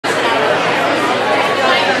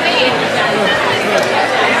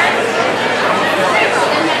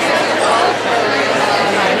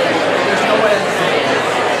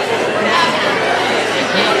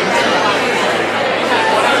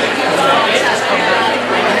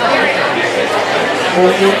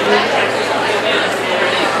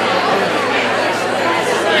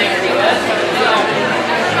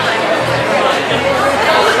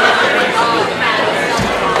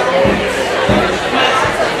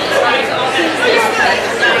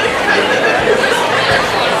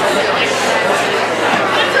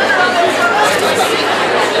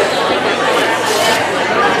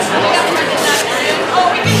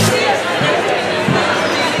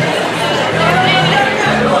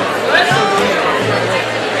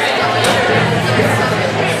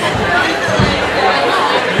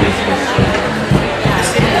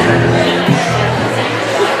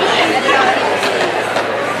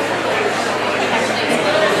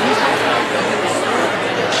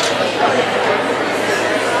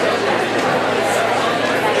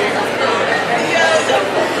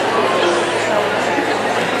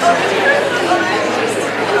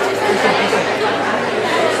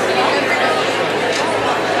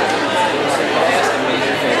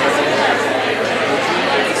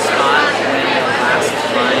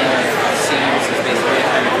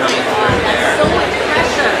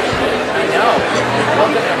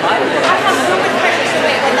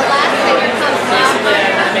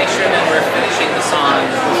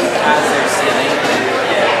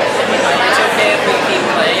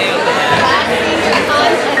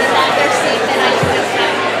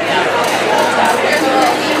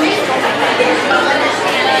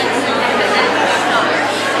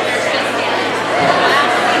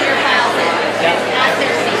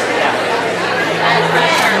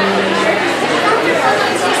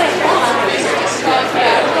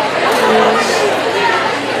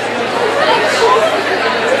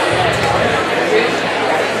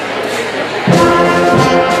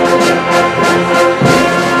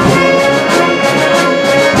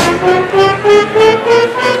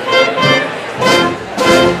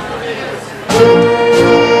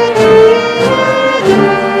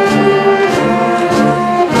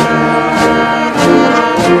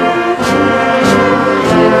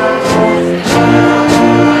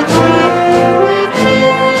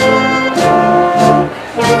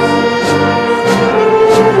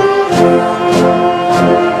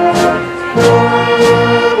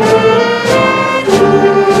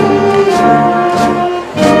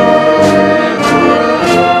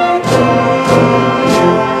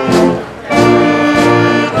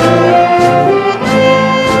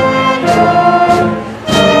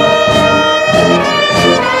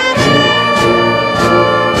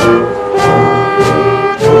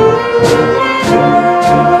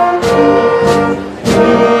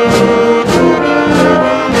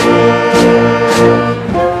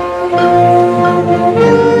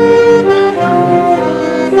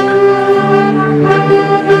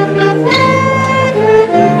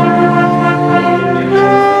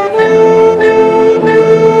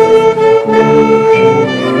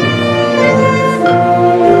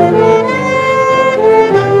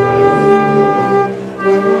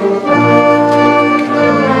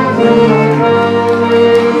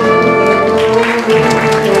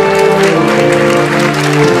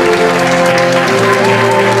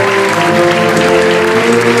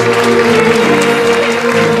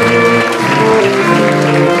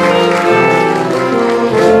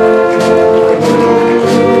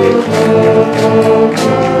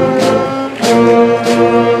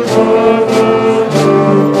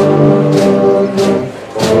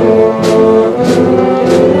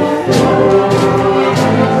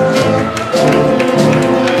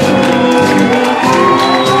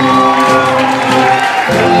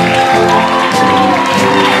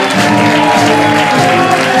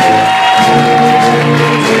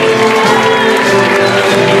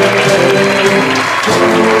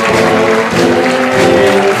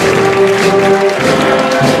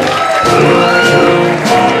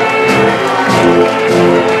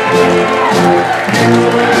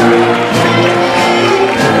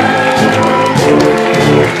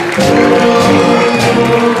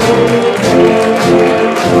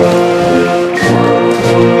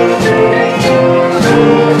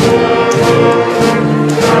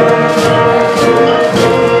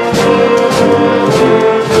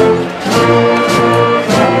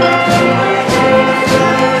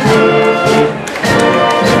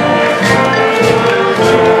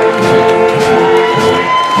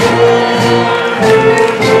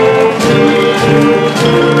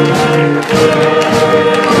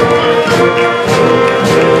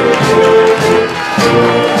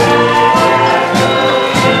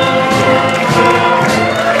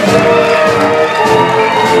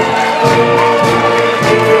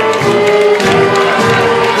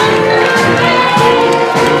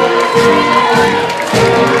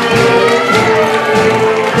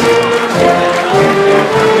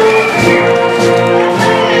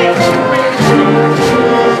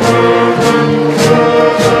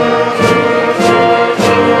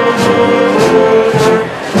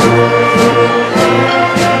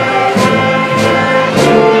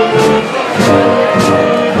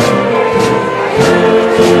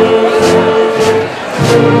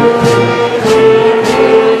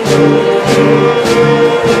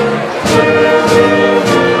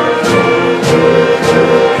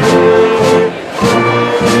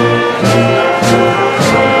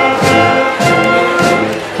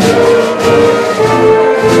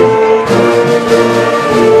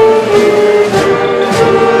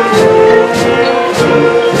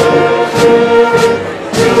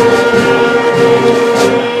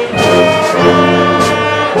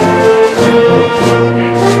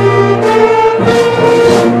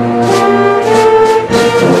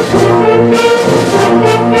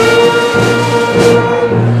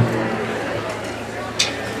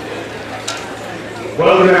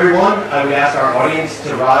I would ask our audience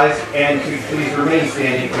to rise and to please remain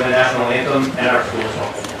standing for the national anthem and our school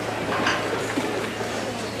song.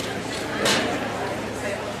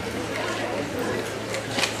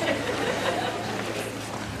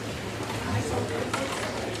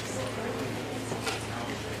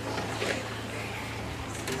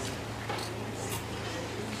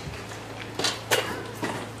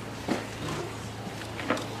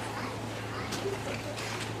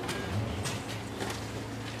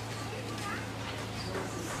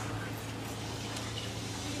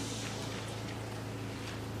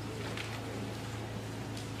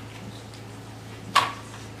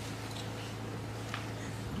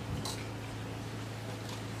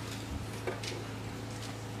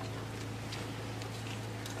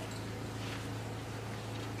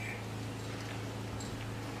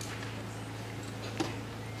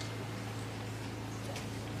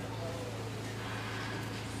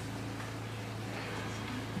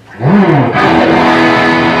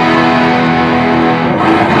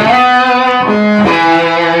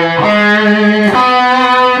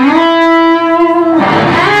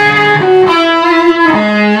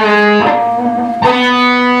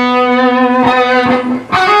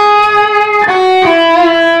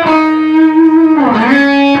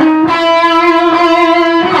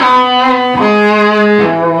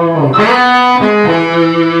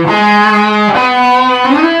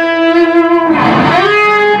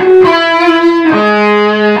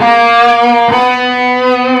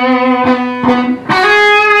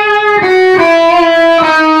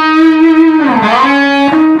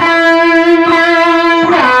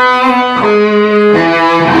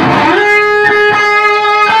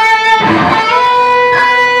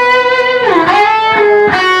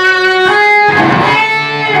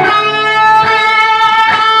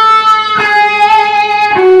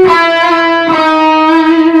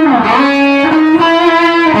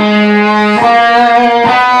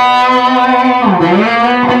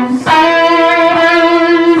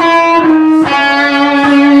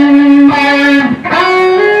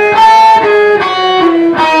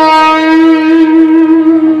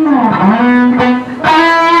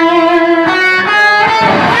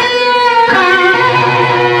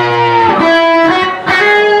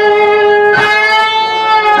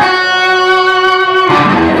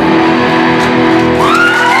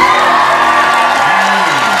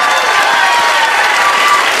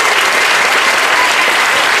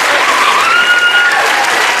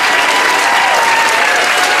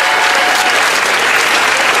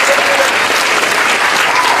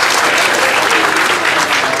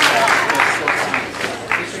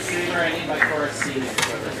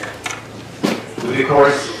 With the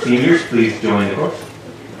chorus, seniors, please join the chorus.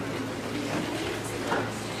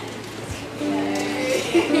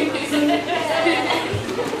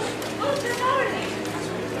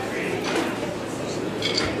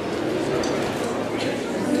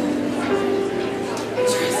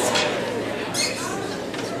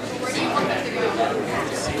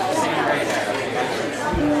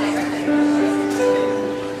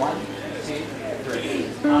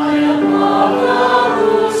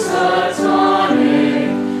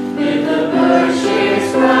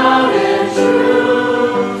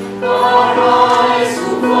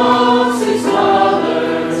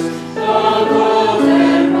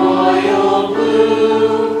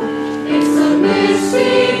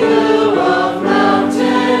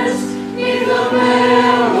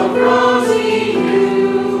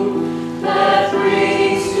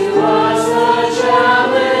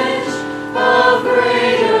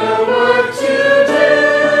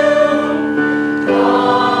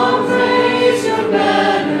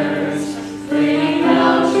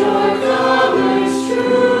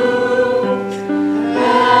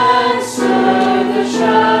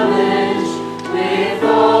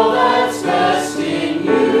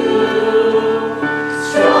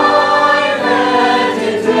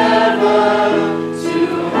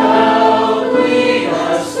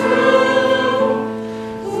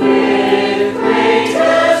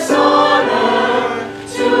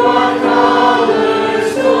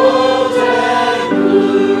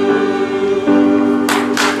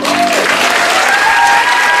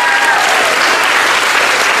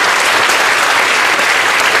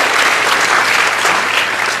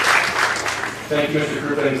 Thank you, Mr.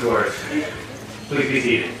 Krupa and Doris. Please be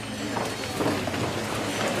seated.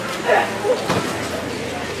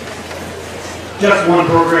 Just one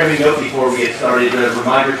programming note before we get started. A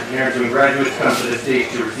reminder to parents and graduates come to the stage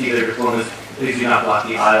to receive their diplomas. Please do not block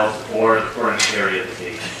the aisles or the front area of the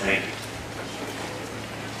stage. Thank you.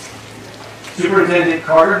 Superintendent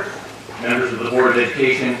Carter, members of the Board of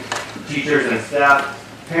Education, teachers and staff,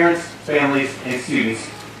 parents, families, and students,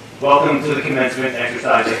 Welcome to the commencement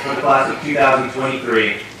exercises for the class of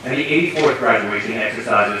 2023 and the 84th graduation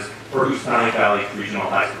exercises for Houstonic Valley Regional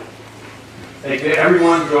High School. Thank you to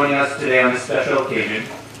everyone joining us today on this special occasion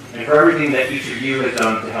and for everything that each of you has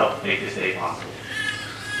done to help make this day possible.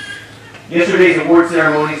 Yesterday's award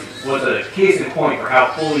ceremonies was a case in point for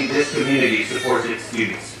how fully this community supports its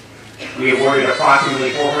students. We awarded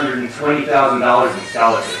approximately $420,000 in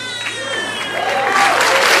scholarships.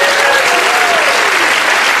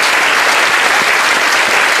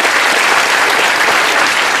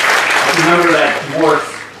 A number that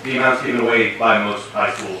dwarfs the amounts given away by most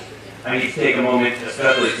high schools. I need to take a moment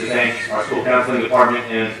especially to thank our school counseling department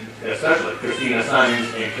and especially Christina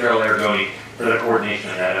Simons and Carol Aragoni for their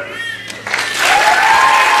coordination of that effort.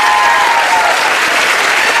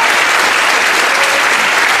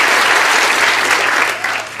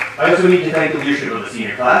 I also need to thank the leadership of the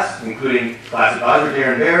senior class, including class advisor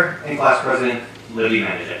Darren Bear and class president Libby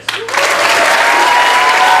Manages.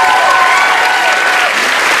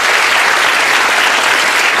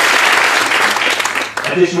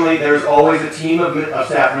 Additionally, there's always a team of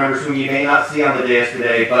staff members whom you may not see on the dais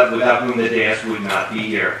today, but without whom the dais would not be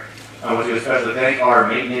here. I want to especially thank our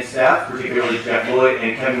maintenance staff, particularly Jeff Lloyd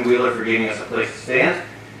and Kevin Wheeler for giving us a place to stand,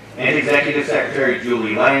 and Executive Secretary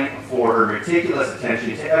Julie Lang for her meticulous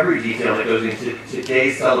attention to every detail that goes into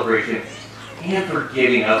today's celebration, and for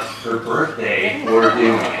giving up her birthday for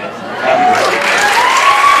doing it. Happy birthday.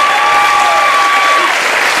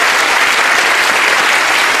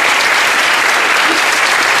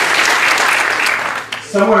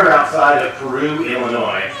 Somewhere outside of Peru,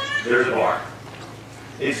 Illinois, there's a barn.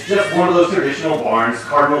 It's just one of those traditional barns,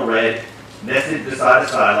 cardinal red, nested beside a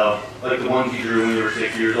silo, like the ones you drew when you were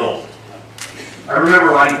 6 years old. I remember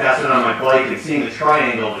riding past it on my bike and seeing the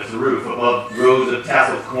triangle of its roof above rows of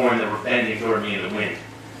tasseled corn that were bending toward me in the wind.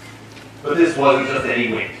 But this wasn't just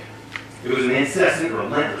any wind. It was an incessant,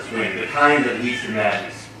 relentless wind, the kind that leads to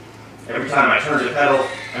madness. Every time I turned to pedal,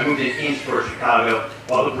 I moved an inch toward Chicago,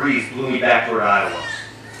 while the breeze blew me back toward Iowa.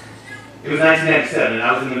 It was 1997, and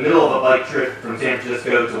I was in the middle of a bike trip from San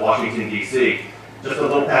Francisco to Washington, D.C., just a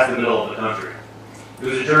little past the middle of the country. It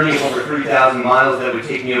was a journey of over 3,000 miles that would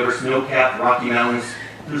take me over snow-capped Rocky Mountains,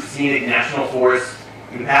 through scenic national forests,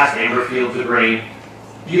 and past amber fields of grain.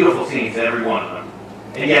 Beautiful scenes, every one of them.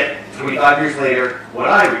 And yet, 25 years later, what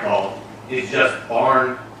I recall is just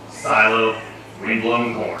barn, silo,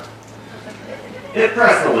 wind-blown corn. It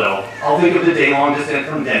pressed a little. I'll think of the day-long descent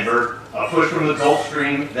from Denver, a push from the Gulf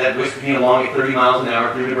Stream that whisked me along at 30 miles an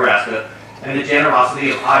hour through Nebraska, and the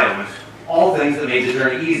generosity of Iowans, all things that made the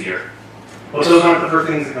journey easier. But those aren't the first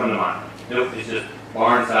things that come to mind. Nope, it's just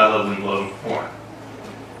barn, silo, wind-blown corn.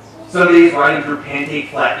 Some days riding through Pancake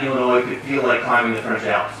Flat, Illinois could feel like climbing the French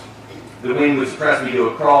Alps. The wind would suppress me to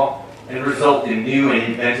a crawl and result in new and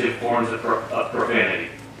inventive forms of profanity.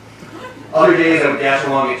 Other days I would dash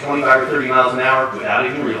along at 25 or 30 miles an hour without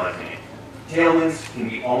even realizing it. Tailwinds can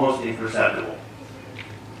be almost imperceptible.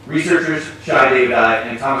 Researchers Shai Davidai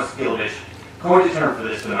and Thomas Gilovich coined a term for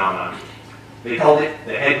this phenomenon. They called it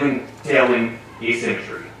the headwind-tailwind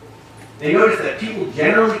asymmetry. They noticed that people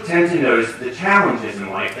generally tend to notice the challenges in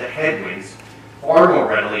life, the headwinds, far more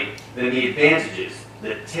readily than the advantages,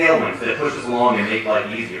 the tailwinds that push us along and make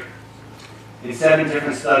life easier. In 7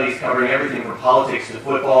 different studies covering everything from politics to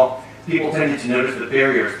football, people tended to notice the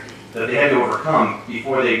barriers that they had to overcome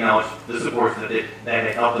before they acknowledged the supports that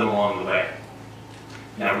had helped them along the way.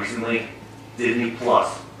 Now recently, Disney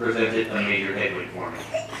Plus presented a major headwind for me.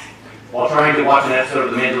 While trying to watch an episode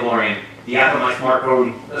of The Mandalorian, the app on my smart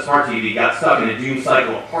TV got stuck in a doomed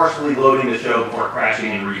cycle of partially loading the show before crashing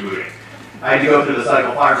and rebooting. I had to go through the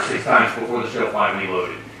cycle 5 or 6 times before the show finally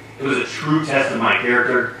loaded. It was a true test of my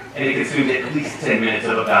character, and it consumed at least 10 minutes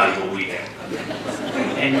of a valuable weekend.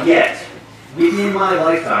 And yet, within my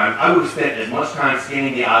lifetime, I would have spent as much time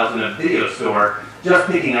scanning the aisles in a video store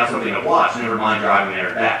just picking out something to watch, never mind driving there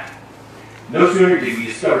and back. No sooner did we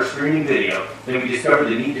discover streaming video than we discovered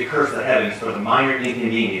the need to curse the heavens for the minor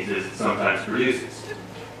inconveniences it sometimes produces.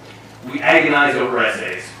 We agonize over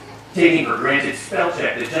essays, taking for granted spell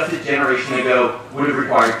check that just a generation ago would have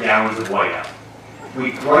required gallons of whiteout.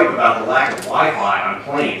 We gripe about the lack of Wi-Fi on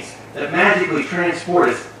planes that magically transport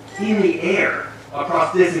us in the air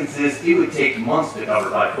across distances it would take months to cover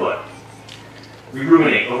by foot. We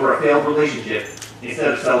ruminate over a failed relationship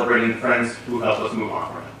instead of celebrating friends who help us move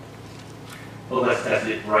on from it. But let's test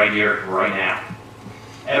it right here, right now.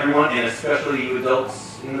 Everyone, and especially you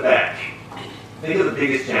adults in the back, think of the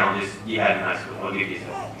biggest challenges you had in high school. I'll give you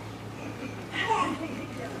some.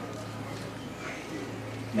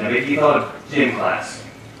 Now maybe you thought of gym class,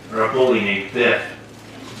 or a bully named Biff,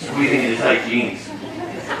 squeezing into tight jeans.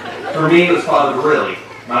 For me, it was Father Barilli,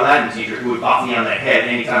 my Latin teacher, who would bop me on the head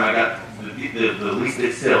anytime I got the least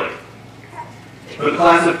bit silly. For the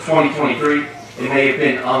class of 2023, it may have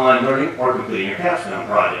been online learning or completing your capstone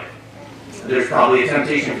project. There's probably a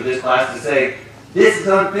temptation for this class to say, "This is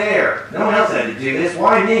unfair. No one else had to do this.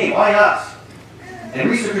 Why me? Why us?" And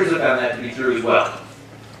researchers have found that to be true as well.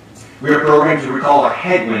 We are programmed to recall our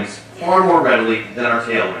headwinds far more readily than our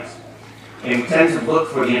tailwinds. And we tend to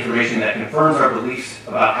look for the information that confirms our beliefs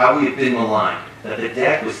about how we have been maligned, that the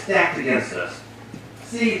deck was stacked against us.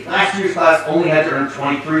 See, last year's class only had to earn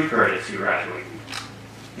 23 credits to graduate.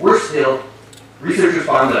 Worse still, researchers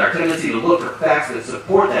found that our tendency to look for facts that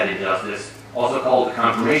support that injustice, also called the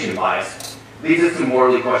confirmation bias, leads us to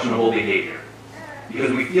morally questionable behavior.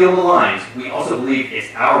 Because we feel maligned, we also believe it's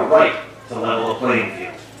our right to level the playing field.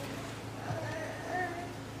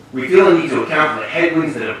 We feel a need to account for the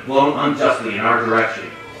headwinds that have blown unjustly in our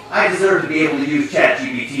direction. I deserve to be able to use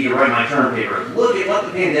ChatGPT to write my term paper. Look at what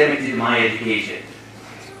the pandemic did to my education.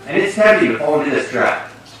 And it's tempting to fall into this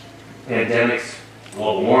trap. Pandemics,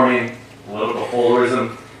 global warming, political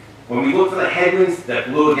polarism. When we look for the headwinds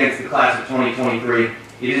that blew against the class of 2023,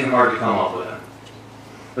 it isn't hard to come up with them.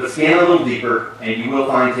 But scan a little deeper, and you will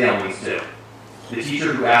find tailwinds too. The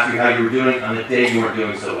teacher who asked you how you were doing on the day you weren't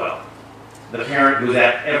doing so well. The parent who was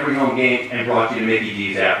at every home game and brought you to Mickey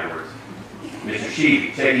D's afterwards. Mr.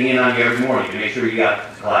 Sheevy checking in on you every morning to make sure you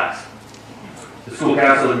got to class. The school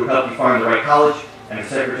counselor who helped you find the right college, and the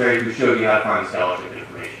secretary who showed you how to find scholarship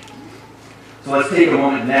information. So let's take a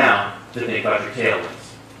moment now to think about your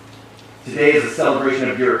tailwinds. Today is a celebration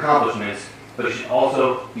of your accomplishments, but it should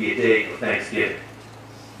also be a day of Thanksgiving.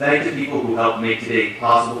 Thank the people who helped make today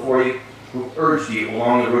possible for you, who urged you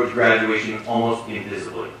along the road to graduation almost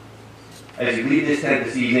invisibly. As you leave this tent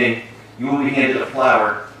this evening, you will be handed a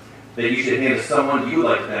flower that you should hand to someone you would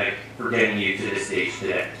like to thank for getting you to this stage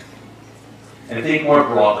today. And think more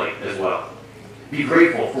broadly as well. Be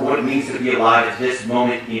grateful for what it means to be alive at this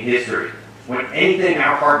moment in history, when anything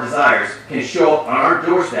our heart desires can show up on our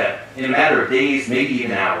doorstep in a matter of days, maybe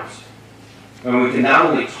even hours. When we can not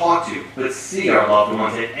only talk to, but see our loved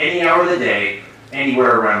ones at any hour of the day,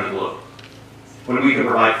 anywhere around the globe. When we can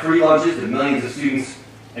provide free lunches to millions of students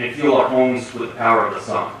and fuel our homes with the power of the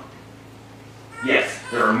sun. Yes,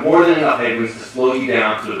 there are more than enough headwinds to slow you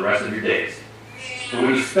down through the rest of your days. But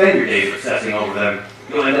when you spend your days obsessing over them,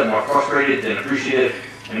 you'll end up more frustrated than appreciative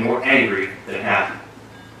and more angry than happy.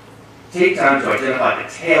 Take time to identify the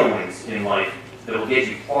tailwinds in life that will get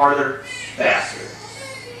you farther, faster.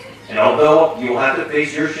 And although you will have to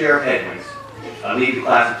face your share of headwinds, I leave the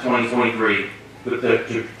class of 2023 with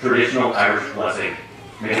the traditional Irish blessing.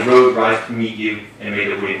 May the road rise to meet you, and may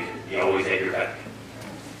the wind be always at your back.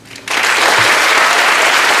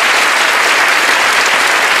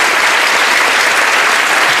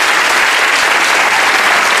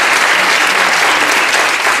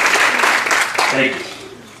 Thank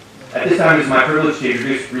you. At this time, it is my privilege to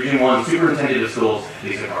introduce Region 1 Superintendent of Schools,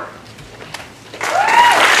 Lisa Carter.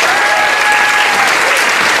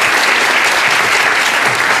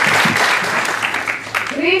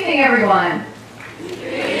 Good evening, everyone.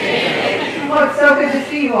 Well, it's so good to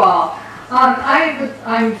see you all.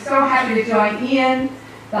 I'm so happy to join Ian,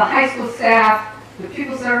 the high school staff, the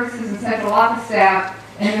pupil services and central office staff,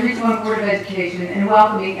 and the Region 1 Board of Education in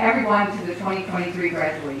welcoming everyone to the 2023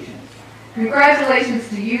 graduation. Congratulations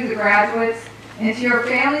to you, the graduates, and to your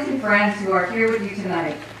families and friends who are here with you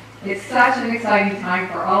tonight. It's such an exciting time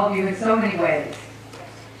for all of you in so many ways.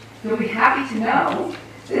 You'll be happy to know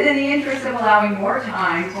that in the interest of allowing more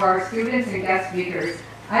time for our students and guest speakers,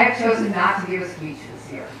 I have chosen not to give a speech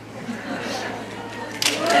this year.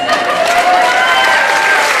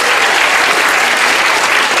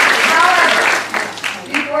 However,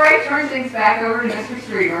 before I turn things back over to Mr.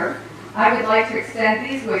 Streamer, I would like to extend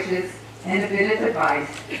these wishes and a bit of advice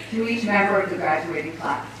to each member of the graduating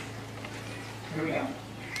class. Here we go.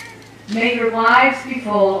 May your lives be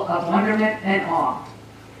full of wonderment and awe.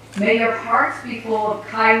 May your hearts be full of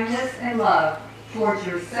kindness and love towards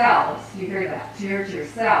yourselves, you hear that, towards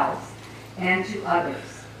yourselves and to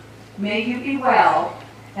others. May you be well,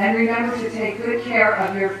 and remember to take good care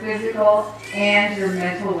of your physical and your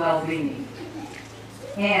mental well-being.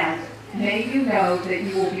 And may you know that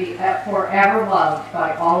you will be forever loved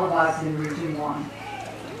by all of us in Region 1.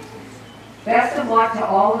 Best of luck to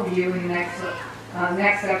all of you in the next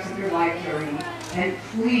steps of your life journey, and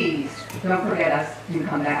please don't forget us and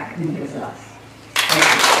come back and visit us. Thank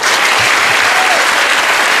you.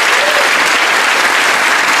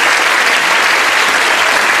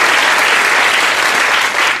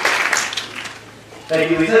 Thank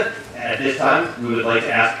you, Lisa. At this time, we would like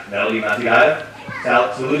to ask Melody Matugaya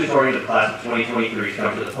Salutatorian of the class of 2023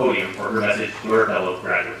 comes to the podium for her message to her fellow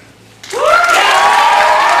graduates.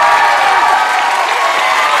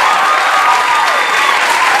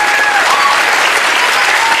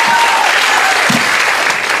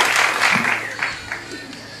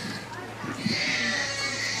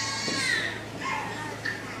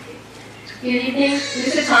 Good evening,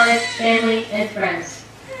 Lusitanic family and friends.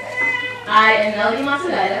 I am Melody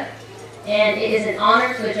Matsudaira, and it is an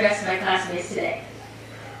honor to address my classmates today.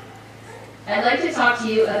 I'd like to talk to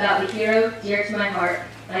you about a hero dear to my heart,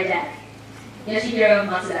 my dad, Yoshihiro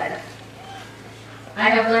Matsudaira. I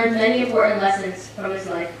have learned many important lessons from his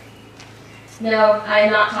life. No, I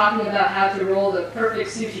am not talking about how to roll the perfect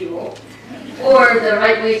sushi roll, or the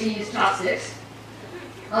right way to use chopsticks,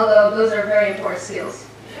 although those are very important skills.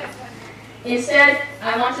 Instead,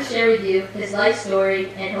 I want to share with you his life story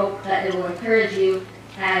and hope that it will encourage you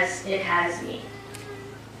as it has me.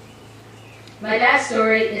 My dad's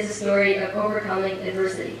story is a story of overcoming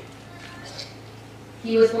adversity.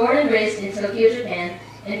 He was born and raised in Tokyo, Japan,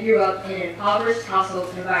 and grew up in an impoverished household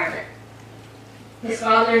environment. His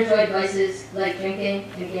father enjoyed vices like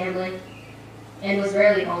drinking and gambling, and was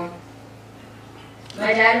rarely home.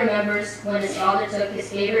 My dad remembers when his father took his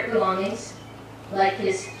favorite belongings, like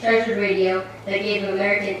his treasured radio that gave him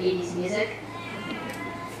American 80s music,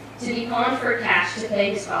 to be pawned for cash to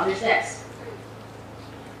pay his father's debts.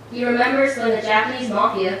 He remembers when the Japanese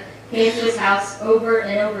mafia came to his house over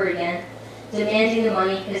and over again, demanding the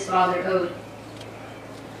money his father owed.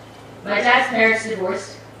 My dad's parents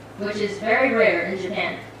divorced, which is very rare in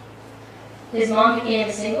Japan. His mom became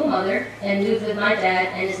a single mother and moved with my dad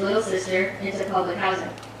and his little sister into public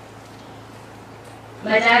housing.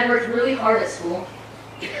 My dad worked really hard at school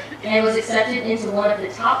and was accepted into one of the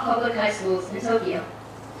top public high schools in Tokyo.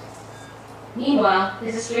 Meanwhile,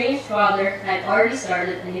 his estranged father had already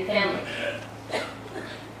started a new family.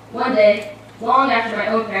 One day, long after my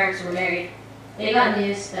own parents were married, they got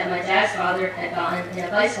news that my dad's father had gotten in a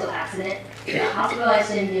bicycle accident that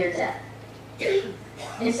hospitalized him near death.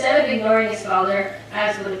 Instead of ignoring his father,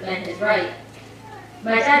 as would have been his right,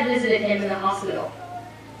 my dad visited him in the hospital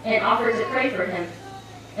and offered to pray for him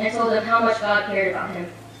and told him how much God cared about him.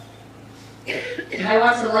 I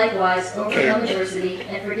want to likewise overcome adversity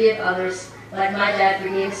and forgive others like my dad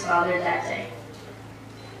forgave his father that day.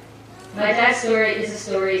 My dad's story is a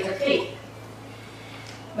story of faith.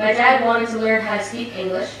 My dad wanted to learn how to speak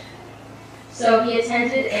English, so he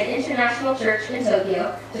attended an international church in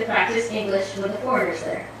Tokyo to practice English with the foreigners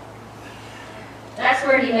there. That's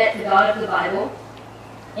where he met the God of the Bible,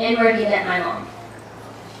 and where he met my mom.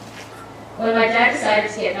 When my dad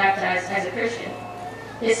decided to get baptized as a Christian,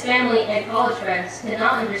 his family and college friends could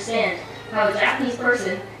not understand how a Japanese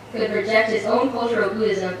person could reject his own cultural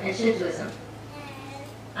Buddhism and Shintoism.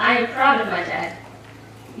 I am proud of my dad,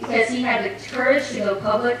 because he had the courage to go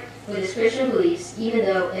public with his Christian beliefs, even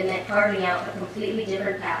though it meant carving out a completely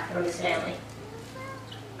different path from his family.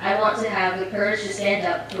 I want to have the courage to stand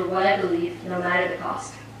up for what I believe, no matter the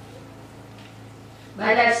cost.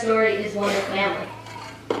 My dad's story is one of family.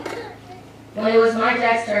 When it was my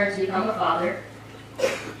dad's turn to become a father,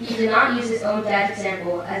 he did not use his own dad's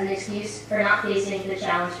example as an excuse for not facing the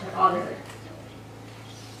challenge of fatherhood.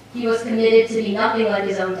 He was committed to be nothing like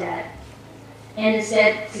his own dad, and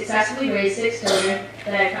instead successfully raised 6 children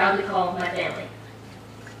that I proudly call my family.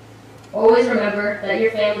 Always remember that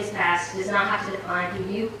your family's past does not have to define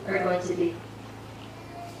who you are going to be.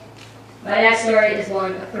 My dad's story is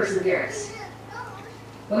one of perseverance.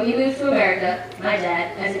 When we moved to America, my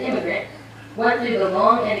dad, as an immigrant, went through the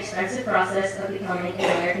long and expensive process of becoming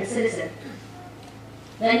an American citizen.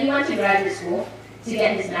 Then he went to graduate school to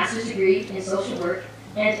get his master's degree in social work,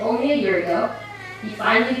 and only a year ago, he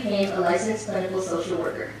finally became a licensed clinical social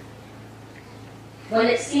worker. When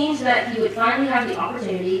it seemed that he would finally have the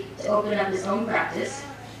opportunity to open up his own practice,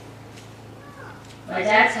 my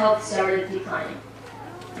dad's health started declining.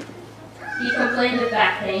 He complained of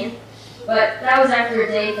back pain, but that was after a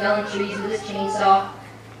day felling trees with his chainsaw,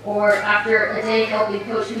 or after a day helping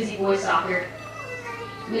coach Whoosy boys soccer.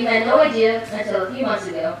 We had no idea until a few months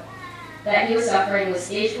ago that he was suffering with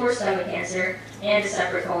stage 4 stomach cancer and a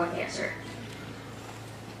separate colon cancer.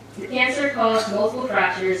 The cancer caused multiple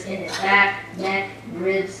fractures in his back, neck,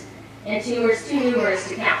 ribs, and tumors too numerous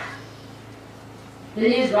to count. The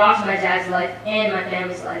news rocked my dad's life and my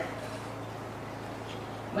family's life.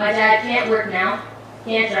 My dad can't work now,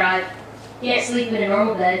 can't drive, can't sleep in a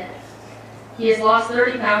normal bed. He has lost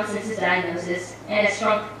 30 pounds since his diagnosis and has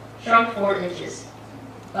shrunk 4 inches.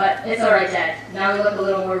 But it's all right, Dad. Now we look a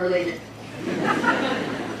little more related.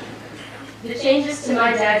 The changes to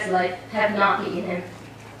my dad's life have not beaten him.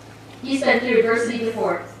 He's been through adversity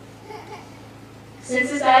before. Since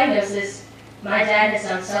his diagnosis, my dad has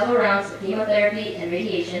done several rounds of chemotherapy and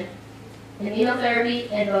radiation,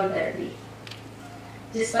 immunotherapy, and bone therapy.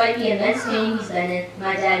 Despite the immense pain he's been in,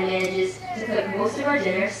 my dad manages to cook most of our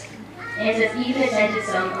dinners and has even attended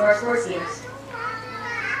some of our sports games.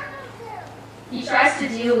 He tries to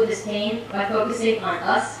deal with his pain by focusing on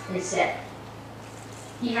us instead.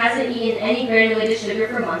 He hasn't eaten any granulated sugar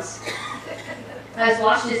for months, has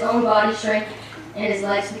watched his own body shrink and his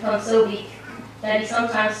legs become so weak that he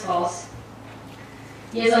sometimes falls.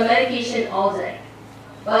 He is on medication all day,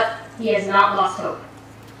 but he has not lost hope.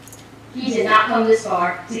 He did not come this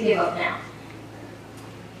far to give up now.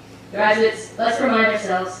 Graduates, let's remind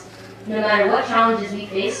ourselves, no matter what challenges we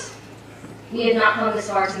face, we have not come this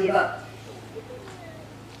far to give up.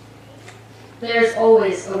 There is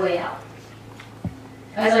always a way out.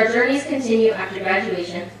 As our journeys continue after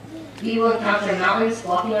graduation, we will encounter mountains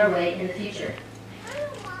blocking our way in the future.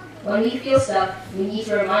 When we feel stuck, we need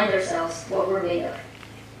to remind ourselves what we're made of.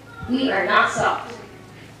 We are not soft.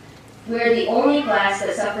 We are the only class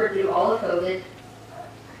that suffered through all of COVID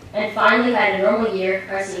and finally had a normal year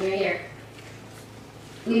our senior year.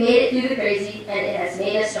 We made it through the crazy and it has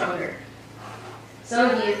made us stronger. Some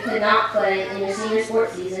of you could not play in your senior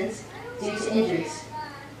sports seasons due to injuries.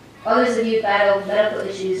 Others of you battle medical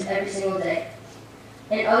issues every single day.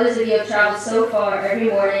 And others of you have traveled so far every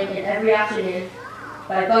morning and every afternoon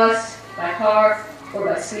by bus, by car, or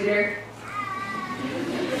by scooter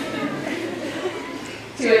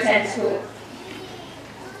to attend school.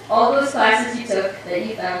 All those classes you took that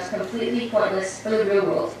you found completely pointless for the real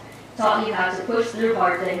world taught you how to push through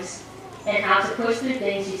hard things and how to push through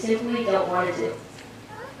things you simply don't want to do.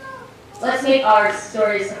 Let's make our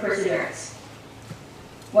stories of perseverance.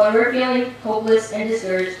 When we're feeling hopeless and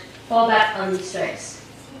discouraged, fall back on these strengths.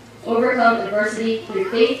 Overcome adversity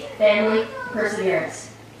through faith, family, and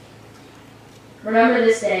perseverance. Remember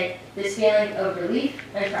this day, this feeling of relief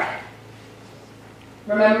and pride.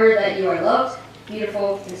 Remember that you are loved,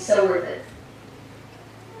 beautiful, and so worth it.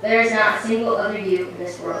 There is not a single other you in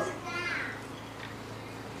this world.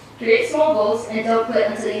 Create small goals and don't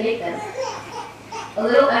quit until you make them. A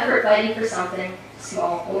little effort fighting for something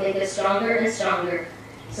small will make us stronger and stronger,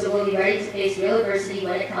 so we'll be ready to face real adversity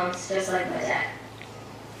when it comes, just like my dad.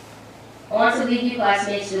 I want to leave you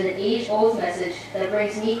classmates with an age-old message that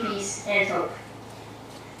brings me peace and hope.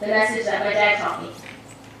 The message that my dad taught me.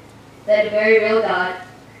 That a very real God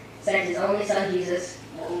sent his only son Jesus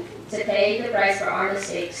to pay the price for our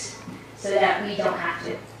mistakes so that we don't have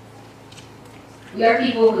to. We are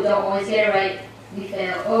people who don't always get it right. We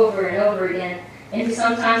fail over and over again, and who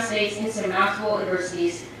sometimes face insurmountable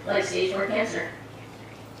adversities like stage 4 cancer.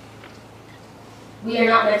 We are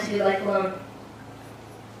not meant to do life alone.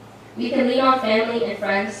 We can lean on family and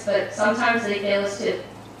friends, but sometimes they fail us too.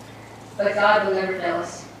 But God will never fail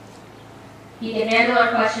us. He can handle our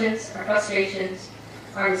questions, our frustrations,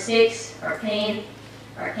 our mistakes, our pain,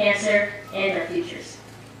 our cancer, and our futures.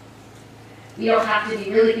 We don't have to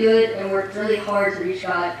be really good and work really hard to reach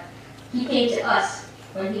God. He came to us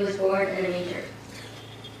when he was born in a manger.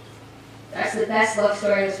 That's the best love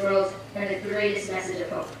story in this world and the greatest message of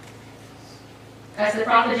hope. As the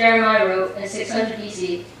prophet Jeremiah wrote in 600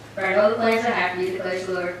 BC, "For I know the plans I have for you, declares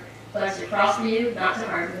the Lord, plans to prosper you, not to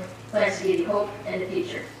harm you, plans to give you hope and a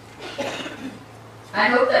future." I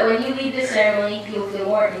hope that when you leave this ceremony, you will feel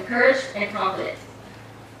more encouraged and confident.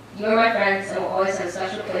 You are my friends and will always have a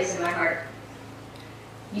special place in my heart.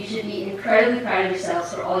 You should be incredibly proud of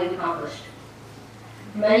yourselves for all you've accomplished.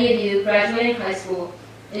 For many of you, graduating high school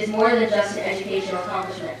is more than just an educational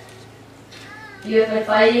accomplishment. You have been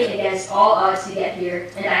fighting against all odds to get here,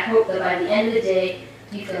 and I hope that by the end of the day,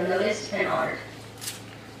 you feel noticed and honored.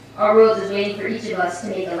 Our world is waiting for each of us to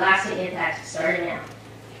make a lasting impact starting now.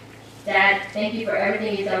 Dad, thank you for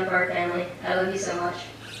everything you've done for our family. I love you so much.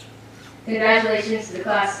 Congratulations to the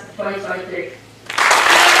class of 2023.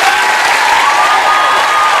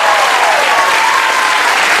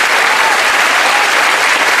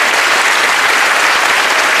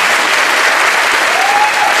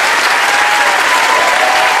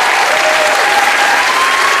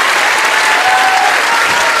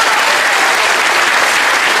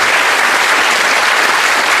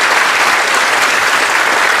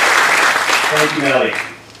 Thank you, Melody.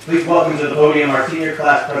 Please welcome to the podium our senior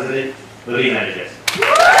class president, Lily Manages.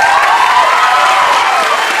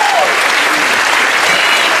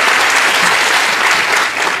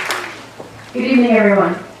 Good evening,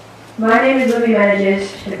 everyone. My name is Libby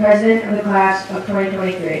Manages, the president of the class of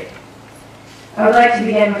 2023. I would like to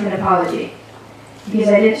begin with an apology, because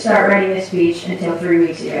I didn't start writing this speech until 3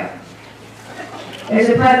 weeks ago. There's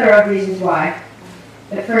a plethora of reasons why.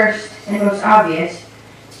 The first, and most obvious,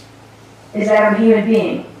 is that I'm a human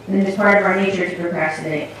being, and it is part of our nature to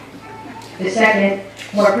procrastinate. The second,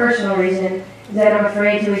 more personal reason, is that I'm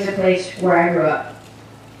afraid to leave the place where I grew up.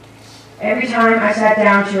 Every time I sat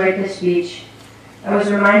down to write this speech, I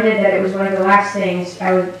was reminded that it was one of the last things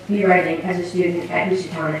I would be writing as a student at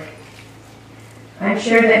Housatonic. I'm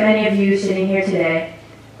sure that many of you sitting here today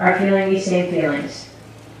are feeling these same feelings.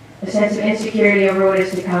 A sense of insecurity over what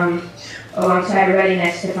is to come, alongside a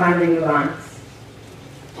readiness to finally move on.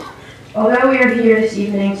 Although we are here this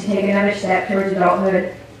evening to take another step towards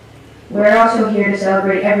adulthood, we are also here to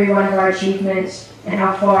celebrate every one of our achievements and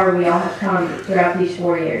how far we all have come throughout these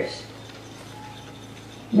 4 years.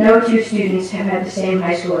 No two students have had the same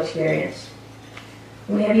high school experience.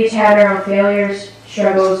 We have each had our own failures,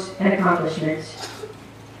 struggles, and accomplishments.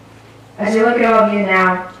 As I look at all of you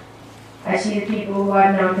now, I see the people who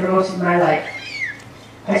I've known for most of my life.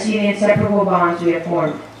 I see the inseparable bonds we have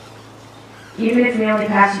formed. Even if we only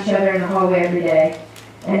pass each other in the hallway every day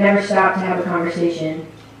and never stop to have a conversation,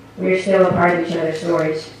 we are still a part of each other's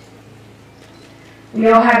stories. We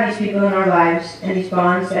all have these people in our lives and these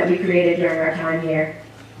bonds that we created during our time here,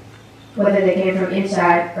 whether they came from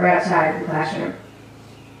inside or outside of the classroom.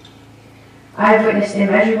 I have witnessed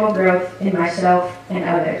immeasurable growth in myself and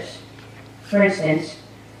others. For instance,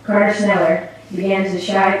 Carter Sneller began as a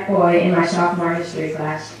shy boy in my sophomore history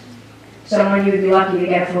class, someone you would be lucky to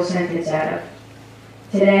get a full sentence out of.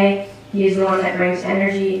 Today, he is the one that brings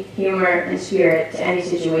energy, humor, and spirit to any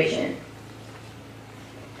situation.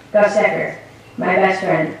 Gus Ecker, my best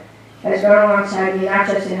friend, has grown alongside me not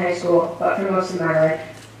just in high school, but for most of my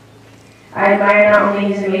life. I admire not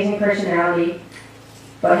only his amazing personality,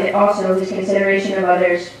 but also his consideration of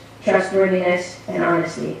others, trustworthiness, and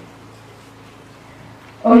honesty.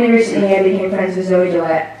 Only recently I became friends with Zoe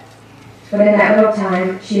Gillette, but in that little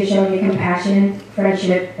time, she has shown me compassion,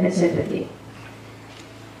 friendship, and sympathy.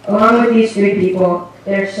 Along with these 3 people,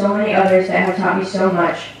 there are so many others that have taught me so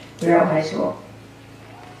much throughout high school.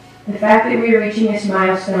 The fact that we are reaching this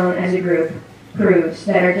milestone as a group proves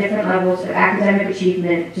that our different levels of academic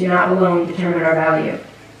achievement do not alone determine our value.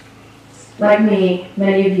 Like me,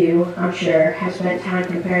 many of you, I'm sure, have spent time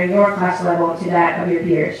comparing your class level to that of your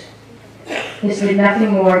peers. This did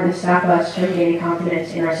nothing more than stop us from gaining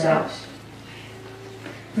confidence in ourselves.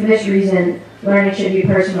 For this reason, learning should be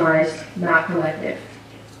personalized, not collective.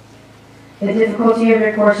 The difficulty of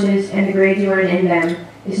your courses and the grades you earn in them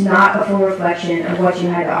is not a full reflection of what you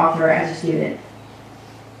had to offer as a student.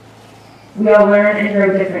 We all learn and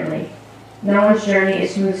grow differently. No one's journey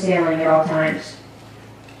is smooth sailing at all times.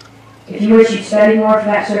 If you wish you'd studied more for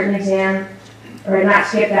that certain exam, or had not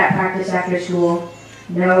skipped that practice after school,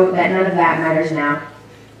 know that none of that matters now.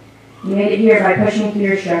 You made it here by pushing through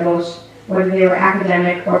your struggles, whether they were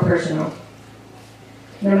academic or personal.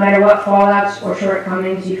 No matter what fallouts or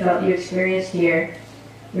shortcomings you felt you experienced here,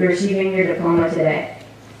 you're receiving your diploma today,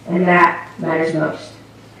 and that matters most.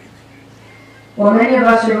 While many of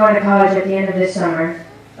us are going to college at the end of this summer,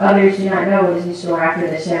 others do not know what is in store after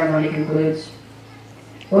this ceremony concludes.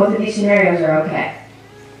 Both of these scenarios are okay.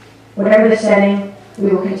 Whatever the setting, we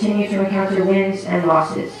will continue to encounter wins and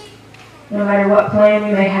losses. No matter what plan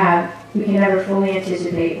we may have, we can never fully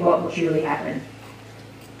anticipate what will truly happen.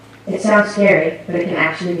 It sounds scary, but it can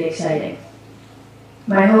actually be exciting.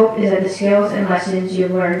 My hope is that the skills and lessons you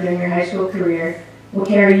have learned during your high school career will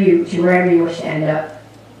carry you to wherever you wish to end up.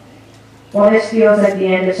 While this feels like the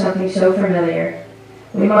end of something so familiar,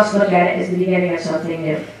 we must look at it as the beginning of something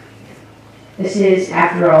new. This is,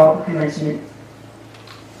 after all, commencement.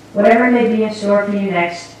 Whatever may be in store for you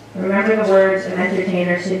next, remember the words of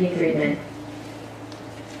entertainer Sidney Friedman.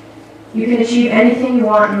 You can achieve anything you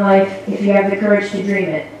want in life if you have the courage to dream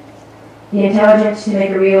it, the intelligence to make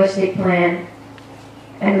a realistic plan,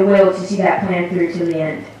 and the will to see that plan through to the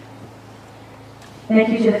end. Thank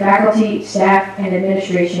you to the faculty, staff, and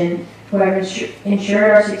administration who have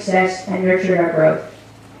ensured our success and nurtured our growth.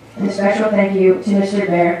 And a special thank you to Mr.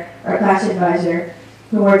 Bear, our class advisor,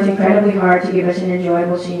 who worked incredibly hard to give us an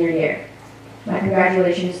enjoyable senior year. My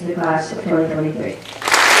congratulations to the class of 2023.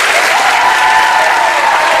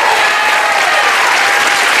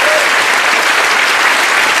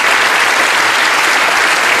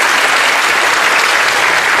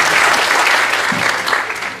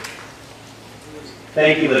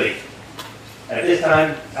 Thank you, Libby. At this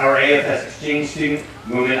time, our AFS exchange student,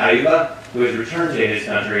 Mumin Ayuba, who has returned to his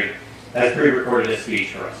country, has pre-recorded a speech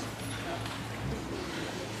for us.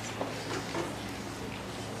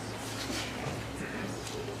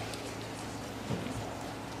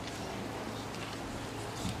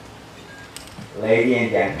 Ladies and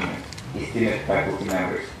gentlemen, esteemed faculty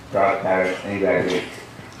members, proud parents, and graduates.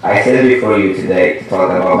 I stand before you today to talk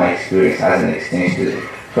about my experience as an exchange student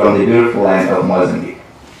from the beautiful land of Mozambique.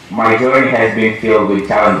 My journey has been filled with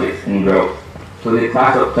challenges and growth. To the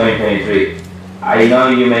class of 2023, I know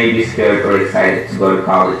you may be scared or excited to go to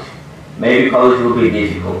college. Maybe college will be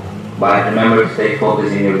difficult, but remember to stay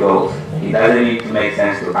focused in your goals. It doesn't need to make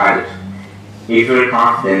sense to others. If you're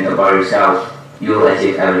confident about yourself, you will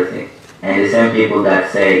achieve everything. And the same people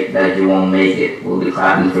that say that you won't make it will be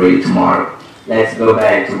clapping for you tomorrow. Let's go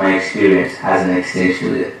back to my experience as an exchange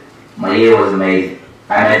student. My year was amazing.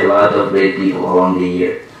 I met a lot of great people along the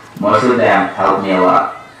year. Most of them helped me a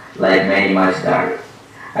lot, like many much started.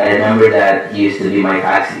 I remember that he used to be my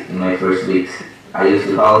taxi in my first weeks. I used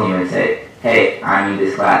to call him and say, "Hey, I'm in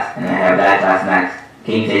this class and I have that class next.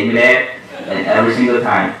 Can you take me there?" And every single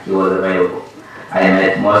time he was available. I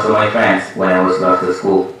met most of my friends when I was lost to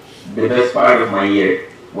school. The best part of my year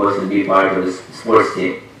was to be part of the sports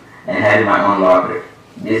team and having my own locker.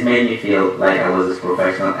 This made me feel like I was a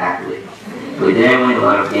professional athlete. We didn't win a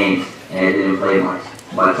lot of games and I didn't play much,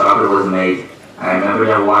 but soccer was amazing. I remember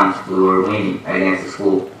that once we were winning against the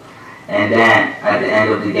school, and then at the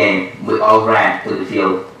end of the game, we all ran to the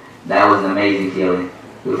field. That was an amazing feeling.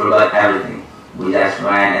 We forgot everything. We just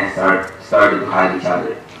ran and started to hug each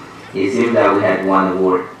other. It seemed that we had won the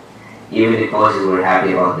award. Even the coaches were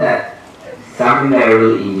happy about that. Something that I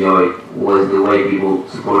really enjoyed was the way people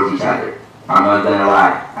support each other. I'm not gonna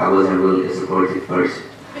lie, I wasn't really a supportive person.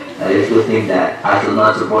 I used to think that I should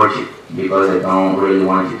not support you because I don't really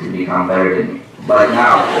want you to become better than me. But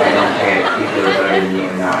now, I don't care if you're better than me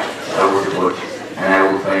or not. I will support you, and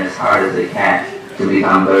I will train as hard as I can to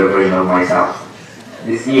become a better version of myself.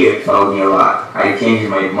 This year taught me a lot. I changed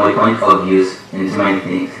my point of views into many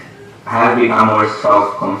things. I have become more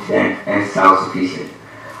self-confident and self-sufficient.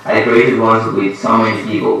 I created bonds with so many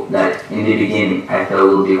people that in the beginning I felt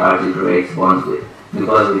it would be hard to create bonds with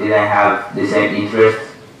because we didn't have the same interests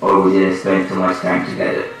or we didn't spend too much time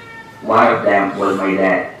together. One of them was my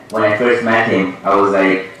dad. When I first met him, I was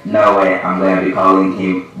like, no way I'm going to be calling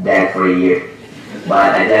him dad for a year.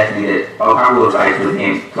 But I just needed a couple of rides with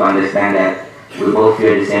him to understand that we both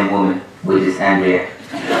fear the same woman, which is Andrea.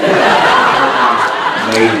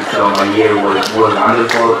 Maybe so my year was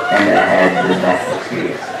wonderful and I had the best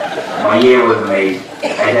experience. My year was amazing.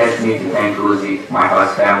 I just need to thank Lucy, my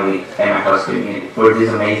host family, and my host community for this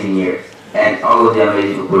amazing year and all of the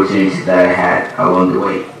amazing opportunities that I had along the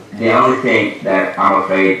way. The only thing that I'm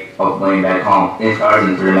afraid of going back home is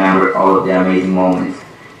starting to remember all of the amazing moments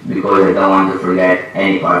because I don't want to forget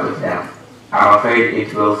any part of them. I'm afraid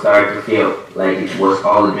it will start to feel like it was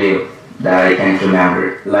all a dream that I can't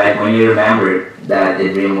remember. Like when you remember that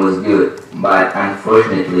the dream was good, but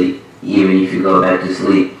unfortunately, even if you go back to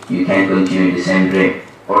sleep, you can't continue the same dream.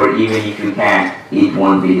 Or even if you can, it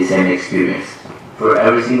won't be the same experience. For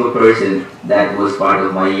every single person that was part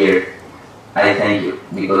of my year, I thank you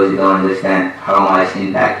because you don't understand how much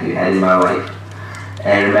impact you had in my life.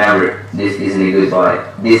 And remember, this isn't a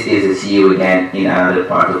goodbye. This is a see you again in another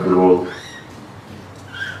part of the world.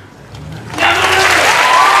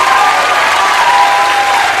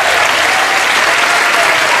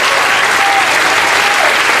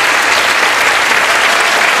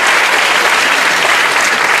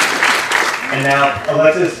 And now,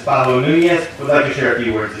 Alexis Pablo Nunez would like to share a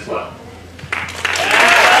few words as well.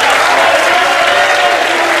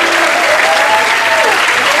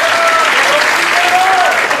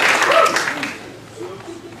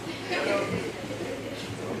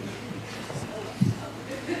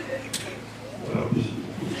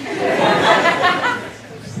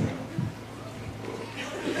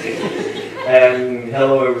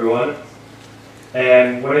 Hello everyone.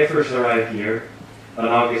 And when I first arrived here on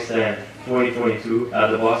August 10th, 2022 at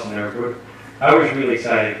the Boston airport, I was really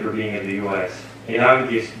excited for being in the U.S. and having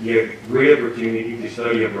this great opportunity to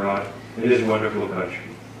study abroad in this wonderful country.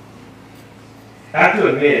 I have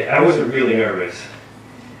to admit, I wasn't really nervous.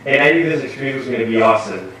 And I knew this experience was going to be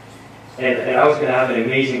awesome. And I was going to have an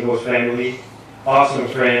amazing host family, awesome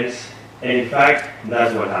friends, and in fact,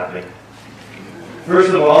 that's what happened. First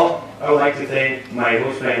of all, I would like to thank my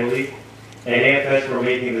host family and AFS for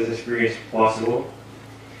making this experience possible,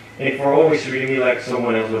 and for always treating me like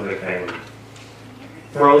someone else was their family.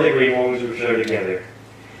 For all the great moments we've shared together.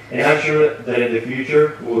 And I'm sure that in the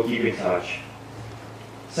future, we'll keep in touch.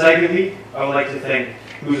 Secondly, I would like to thank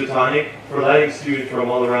Lusitanic for letting students from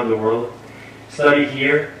all around the world study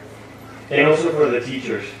here, and also for the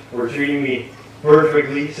teachers for treating me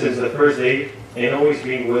perfectly since the first day and always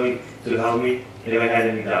being willing to help me if I had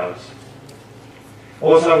any doubts.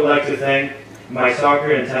 Also, I would like to thank my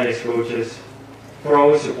soccer and tennis coaches for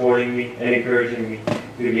always supporting me and encouraging me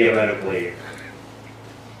to be a better player.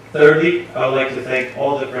 Thirdly, I would like to thank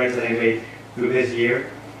all the friends that I made through this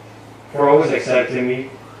year for always accepting me,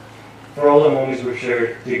 for all the moments we've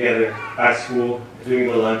shared together at school,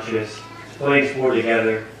 doing the lunches, playing sport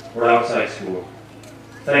together, or outside school.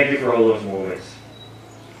 Thank you for all those moments.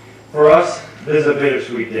 For us, this is a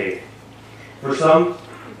bittersweet day. For some,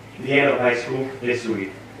 the end of high school is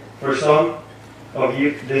sweet. For some of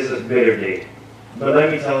you, this is a bitter day. But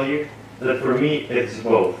let me tell you that for me, it's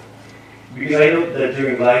both. Because I know that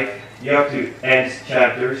during life, you have to end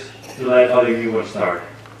chapters to let other new ones start.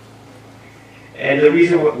 And the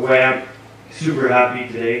reason why I'm super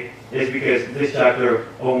happy today is because this chapter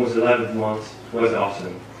of almost 11 months was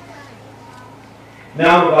awesome.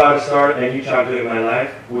 Now I'm about to start a new chapter in my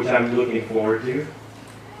life, which I'm looking forward to.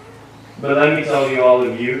 But let me tell you, all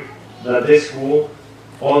of you, that this school,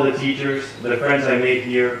 all the teachers, the friends I made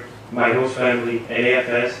here, my host family, and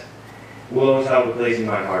AFS will always have a place in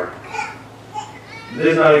my heart. This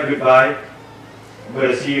is not a goodbye,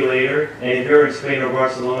 but a see you later. And if you're in Spain or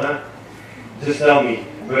Barcelona, just tell me,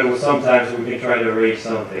 but sometimes we can try to arrange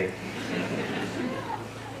something.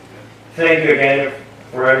 Thank you again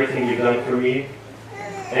for everything you've done for me,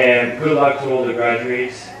 and good luck to all the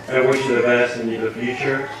graduates. I wish you the best in the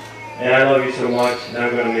future, and I love you so much, and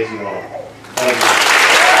I'm going to miss you all. Thank you.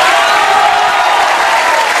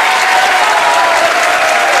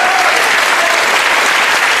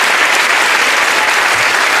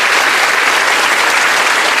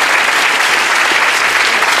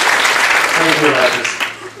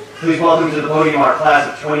 Please welcome to the podium our class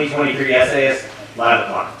of 2023 essayists, Lila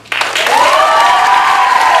Clark.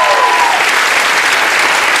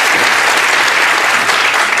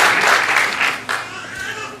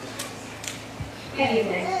 Good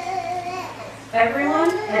evening.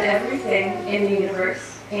 Everyone and everything in the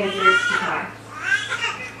universe answers to time.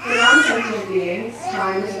 For non-sentient beings,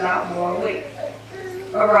 time is without moral weight.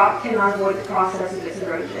 A rock cannot avoid the process of its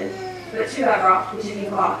erosion, but to that rock the ticking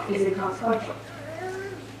clock is inconsequential.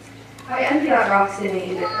 I envy that rock's innate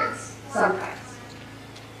indifference, sometimes.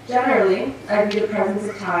 Generally, I view the presence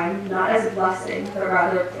of time not as a blessing, but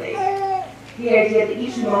rather a plague. The idea that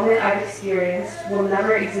each moment I've experienced will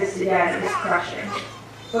never exist again is crushing.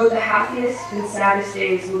 Both the happiest and saddest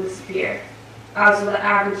days will disappear, as will the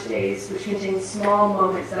average days, which contain small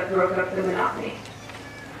moments that broke up the monotony.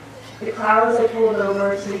 The clouds I pulled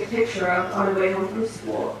over to take a picture of on the way home from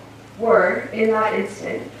school were, in that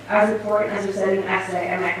instant, as important as reciting an essay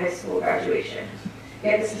at my high school graduation,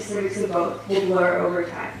 yet the specifics of both will blur over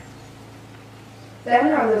time. Then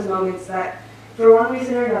there are those moments that, for one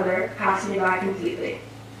reason or another, pass me by completely.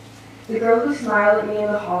 The girl who smiled at me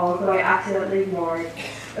in the hall, though I accidentally ignored,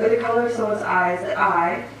 or the color of someone's eyes that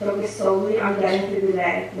I, focused solely on getting through the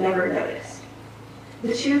day, never noticed.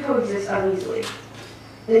 The two coexist uneasily.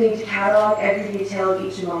 The need to catalog every detail of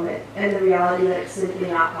each moment, and the reality that it's simply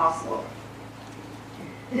not possible.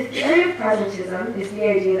 The theory of presentism is the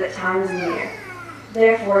idea that time is linear.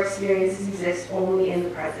 Therefore, experiences exist only in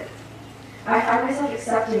the present. I find myself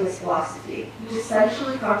accepting this philosophy, which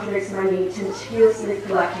essentially contradicts my need to meticulously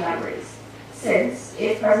collect memories, since,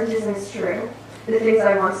 if presentism is true, the things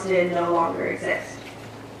I once did no longer exist.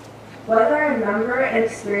 Whether I remember an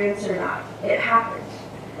experience or not, it happened.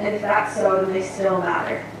 And if that's so, then they still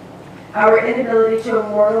matter. Our inability to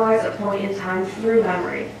immortalize a point in time through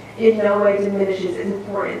memory in no way diminishes its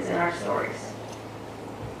importance in our stories.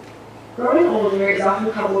 Growing older is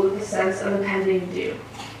often coupled with a sense of impending doom,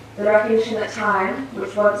 the recognition that time,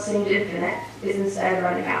 which once seemed infinite, is instead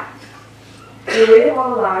running out. The weight of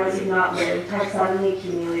all the lives you've not lived has suddenly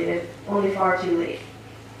accumulated, only far too late.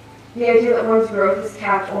 The idea that one's growth is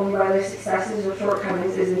capped only by their successes or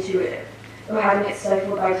shortcomings is intuitive, though having it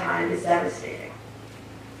stifled by time is devastating.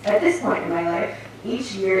 At this point in my life,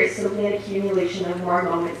 each year is simply an accumulation of more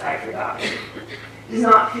moments I've forgotten. It does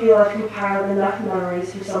not feel I've compiled enough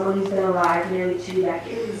memories for someone who's been alive nearly 2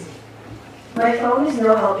 decades. My phone is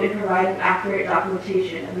no help in providing accurate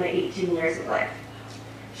documentation of my 18 years of life.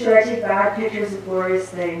 Should I take bad pictures of glorious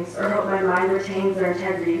things, or hope my mind retains their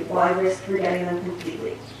integrity while I risk forgetting them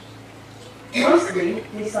completely? Mostly,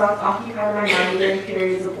 these thoughts occupy my mind during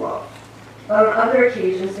periods of woe. But on other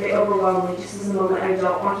occasions, they overwhelm me just as the moment I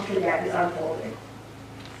don't want to forget is unfolding.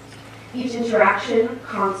 Each interaction,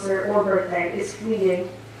 concert, or birthday is fleeting.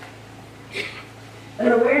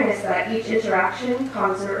 An awareness that each interaction,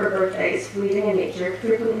 concert, or birthday is fleeting in nature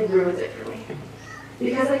frequently ruins it for me.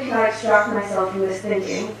 Because I cannot extract myself from this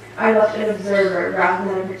thinking, I'm left an observer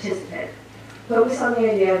rather than a participant. Focus on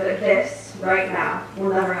the idea that this, right now, will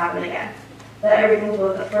never happen again. That everything's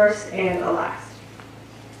both a first and a last.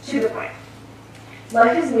 To the point.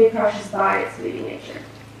 Life is made precious by its fleeting nature.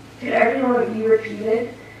 Could every moment be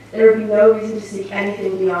repeated, there would be no reason to seek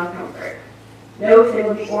anything beyond comfort. No thing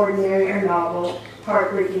would be ordinary or novel,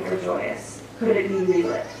 heartbreaking or joyous. Could it be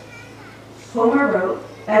relived? Homer wrote,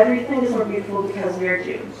 "Everything is more beautiful because we are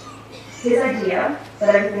doomed." His idea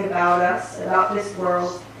that everything about us, about this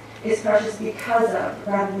world, is precious because of,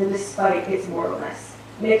 rather than despite its mortalness,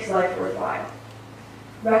 makes life worthwhile.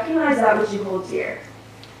 Recognize that which you hold dear,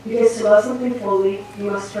 because to love something fully,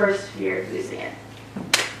 you must first fear losing it.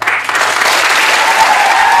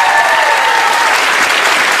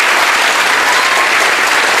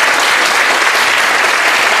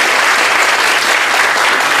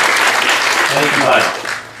 Thank you, Michael.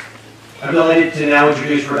 I'm delighted to now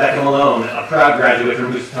introduce Rebecca Malone, a proud graduate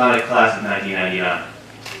from Housatonic class of 1999.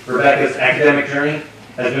 Rebecca's academic journey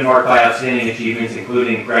has been marked by outstanding achievements,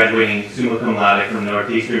 including graduating summa cum laude from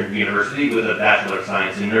Northeastern University with a Bachelor of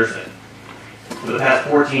Science in Nursing. For the past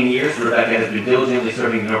 14 years, Rebecca has been diligently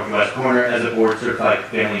serving the Northwest Corner as a board-certified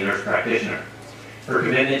family nurse practitioner. Her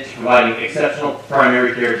commitment to providing exceptional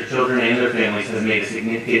primary care to children and their families has made a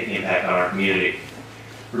significant impact on our community.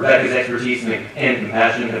 Rebecca's expertise and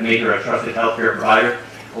compassion have made her a trusted healthcare provider,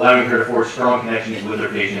 allowing her to forge strong connections with her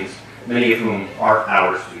patients, many of whom are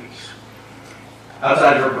our students.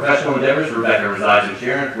 Outside of her professional endeavors, Rebecca resides in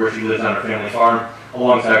Sharon, where she lives on her family farm,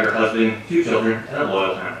 alongside her husband, 2 children, and a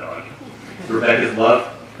loyal hound dog. Rebecca's love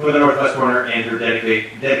for the Northwest Corner and her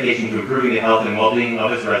dedication to improving the health and well-being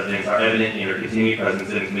of its residents are evident in her continued presence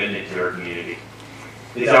and commitment to her community.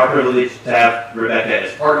 It's our privilege to have Rebecca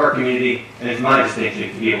as part of our community, and it's my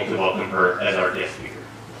distinction to be able to welcome her as our guest speaker.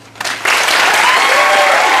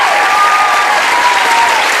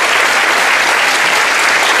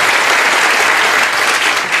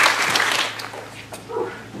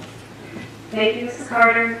 Thank you, Mrs.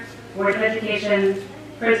 Carter, Board of Education,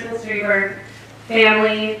 Principal Streberg,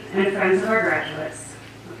 family, and friends of our graduates.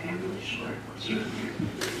 Okay, I'm really short.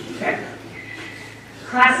 Okay.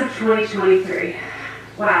 Class of 2023.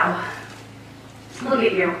 Wow. Look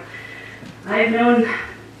at you. I've known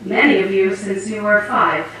many of you since you were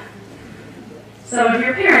 5. Some of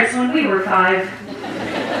your parents when we were 5.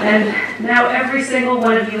 And now every single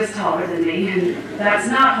one of you is taller than me, and that's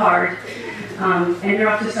not hard. And you're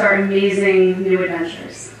off to start amazing new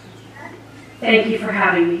adventures. Thank you for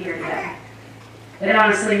having me here today. It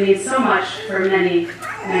honestly means so much for many,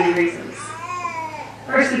 many reasons.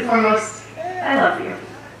 First and foremost, I love you.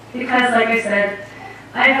 Because, like I said,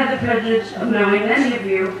 I've had the privilege of knowing many of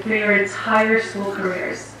you through your entire school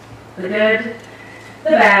careers. The good,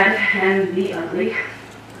 the bad, and the ugly.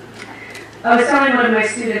 I was telling one of my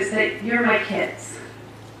students that you're my kids.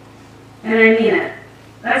 And I mean it.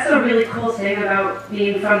 That's the really cool thing about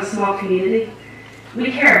being from a small community.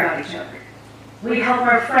 We care about each other. We help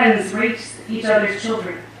our friends raise each other's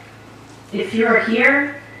children. If you're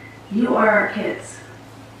here, you are our kids.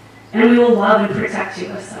 And we will love and protect you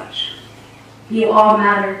as such. You all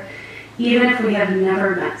matter, even if we have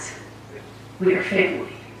never met. We are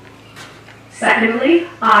family. Secondly,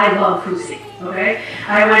 I love Husi, okay?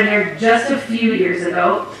 I went here just a few years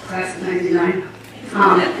ago, class of 99.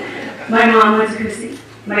 My mom went to Husi,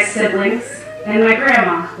 my siblings, and my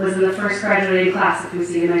grandma was in the first graduating class of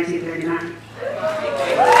Husi in 1939.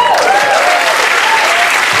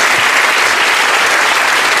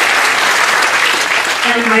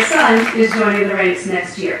 And my son is joining the ranks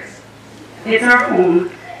next year. It's our home.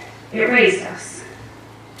 It raised us.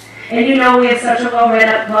 And you know we have such a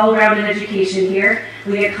well-rounded education here.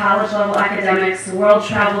 We get college-level academics,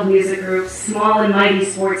 world-traveled music groups, small and mighty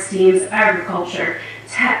sports teams, agriculture,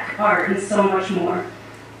 tech, art, and so much more.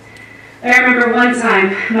 I remember one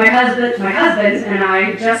time, my husband and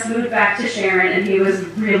I just moved back to Sharon, and he was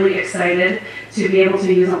really excited to be able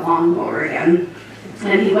to use a lawnmower again.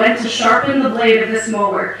 And he went to sharpen the blade of this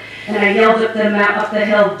mower, and I yelled at them up the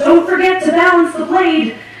hill, "Don't forget to balance the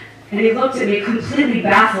blade!" And he looked at me completely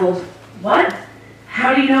baffled. "What?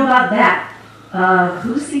 How do you know about that?"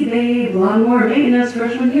 Husi babe, lawnmower maintenance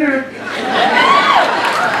freshman year.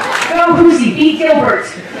 Go Husi, beat Gilbert.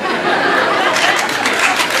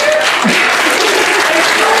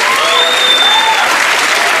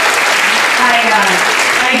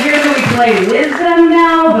 I hear that we play with them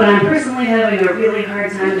now, but I'm personally having a really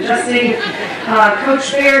hard time adjusting.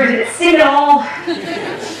 Coach Bear, did it sing at all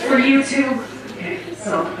for you two? Okay,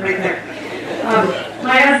 so right there.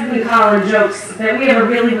 My husband Colin jokes that we have a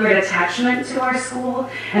really weird attachment to our school,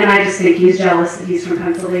 and I just think he's jealous that he's from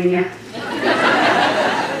Pennsylvania.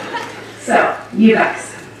 So, you guys.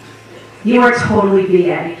 You are totally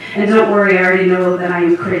BA, and don't worry, I already know that I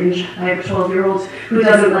am cringe. I have a 12-year-old who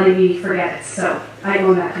doesn't let me forget it, so I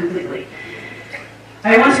own that completely.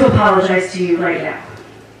 I want to apologize to you right now.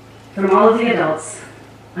 From all of the adults,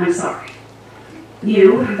 I'm sorry.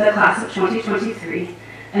 You, the class of 2023,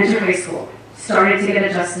 entered high school, started to get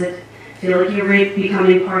adjusted, feel like you were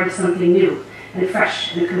becoming part of something new and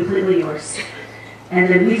fresh and completely yours. And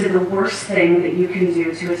then we did the worst thing that you can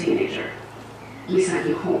do to a teenager. We sent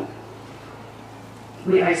you home.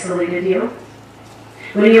 We isolated you.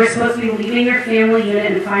 When you were supposed to be leaving your family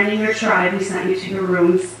unit and finding your tribe, we sent you to your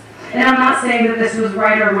rooms. And I'm not saying that this was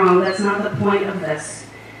right or wrong, that's not the point of this.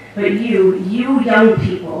 But you young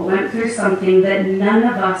people went through something that none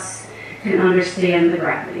of us can understand the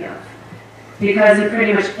gravity of. Because in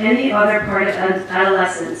pretty much any other part of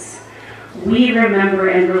adolescence, we remember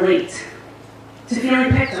and relate to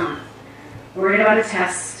feeling picked on, worried about a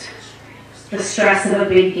test, the stress of a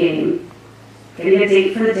big game, getting a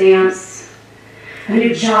date for the dance, a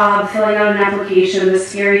new job, filling out an application, the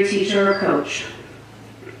scary teacher or coach.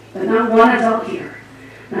 But not one adult here,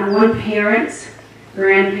 not one parent,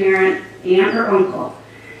 grandparent, aunt, or uncle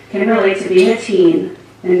can relate to being a teen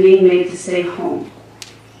and being made to stay home.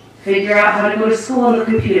 Figure out how to go to school on the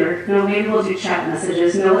computer. No, maybe we'll do chat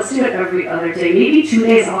messages. No, let's do it every other day. Maybe 2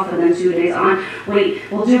 days off and then 2 days on. Wait,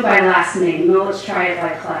 we'll do it by last name. No, let's try it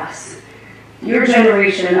by class. Your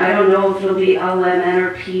generation, I don't know if it'll be LM,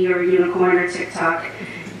 NRP, or Unicorn, or TikTok.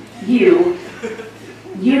 You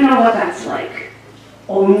know what that's like.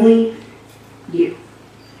 Only you.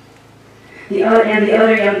 The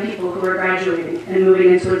other young people who are graduating and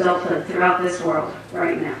moving into adulthood throughout this world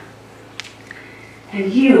right now.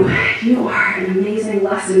 And you are an amazing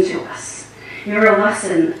lesson to us. You're a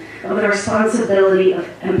lesson of the responsibility of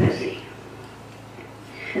empathy.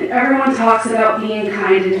 And everyone talks about being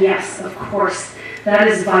kind, and yes, of course, that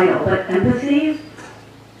is vital, but empathy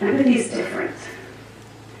is different.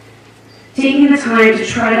 Taking the time to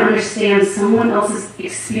try to understand someone else's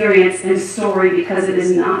experience and story because it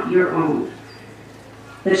is not your own.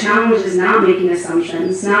 The challenge is not making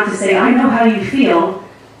assumptions, not to say, I know how you feel,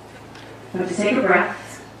 but to take a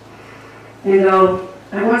breath and go,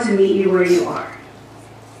 I want to meet you where you are.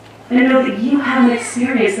 And know that you have an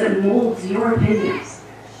experience that molds your opinions,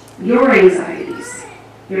 your anxieties,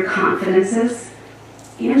 your confidences,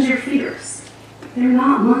 and your fears. They're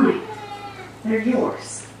not mine. They're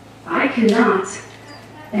yours. I cannot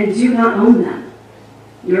and do not own them.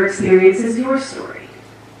 Your experience is your story.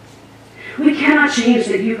 We cannot change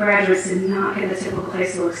that you graduates did not get a typical high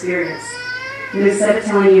school experience. And instead of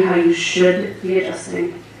telling you how you should be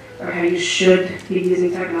adjusting or how you should be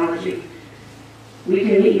using technology, we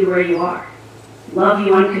can meet you where you are, love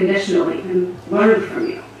you unconditionally, and learn from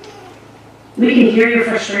you. We can hear your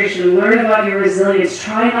frustration, learn about your resilience,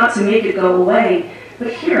 try not to make it go away,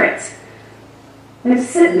 but hear it and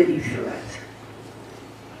sit with you through it.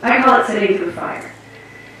 I call it sitting through fire.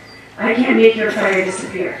 I can't make your fire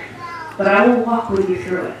disappear, but I will walk with you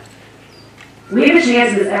through it. We have a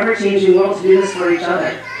chance in this ever-changing world to do this for each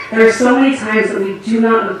other. There are so many times that we do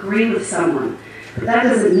not agree with someone, but that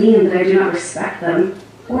doesn't mean that I do not respect them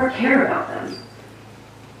or care about them.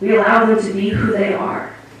 We allow them to be who they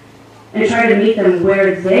are and try to meet them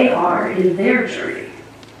where they are in their journey.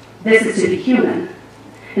 This is to be human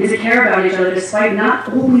and to care about each other despite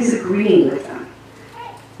not always agreeing with them.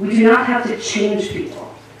 We do not have to change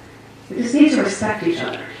people. We just need to respect each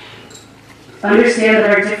other. Understand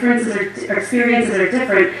that our experiences are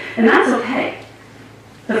different, and that's okay.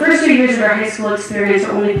 The first 2 years of our high school experience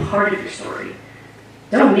are only part of your story.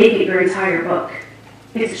 Don't make it your entire book.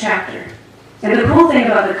 It's a chapter. And the cool thing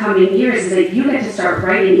about the coming years is that you get to start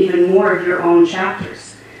writing even more of your own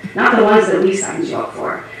chapters. Not the ones that we signed you up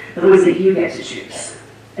for, the ones that you get to choose.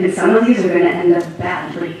 And some of these are going to end up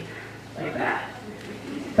badly, like that.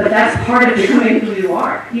 But that's part of becoming who you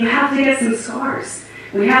are. You have to get some scars.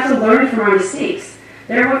 We have to learn from our mistakes.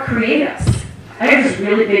 They're what create us. I have this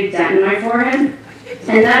really big dent in my forehead,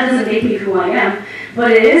 and that doesn't make me who I am,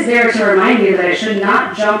 but it is there to remind me that I should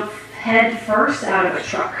not jump head first out of a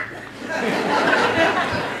truck.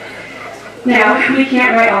 Now, we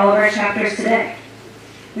can't write all of our chapters today.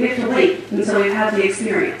 We have to wait until we've had the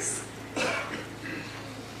experience.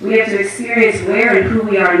 We have to experience where and who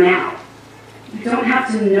we are now. You don't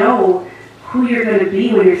have to know who you're going to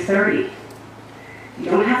be when you're 30. You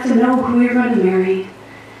don't have to know who you're going to marry.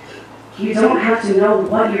 You don't have to know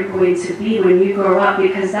what you're going to be when you grow up,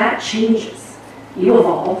 because that changes. You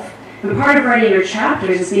evolve. And part of writing your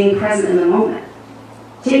chapters is being present in the moment.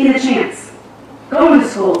 Taking the chance. Going to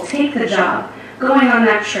school, take the job, going on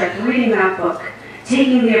that trip, reading that book,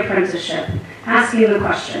 taking the apprenticeship, asking the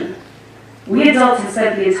question. We adults have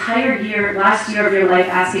spent the entire last year of your life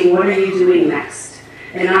asking, what are you doing next?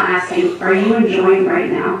 And not asking, are you enjoying right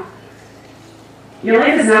now? Your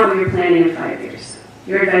life is not what you're planning in 5 years.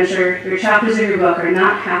 Your adventure, your chapters of your book are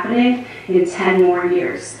not happening in 10 more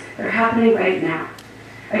years. They're happening right now.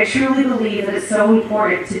 I truly believe that it's so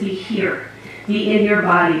important to be here, be in your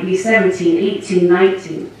body, be 17, 18,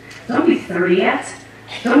 19. Don't be 30 yet.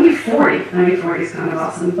 Don't be 40. I mean, 40 is kind of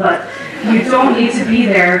awesome, but you don't need to be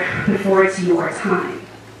there before it's your time.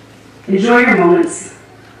 Enjoy your moments.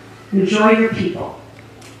 Enjoy your people.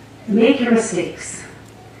 Make your mistakes.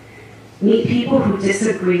 Meet people who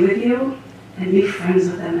disagree with you and be friends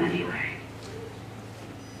with them anyway.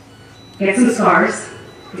 Get some scars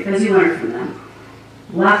because you learn from them.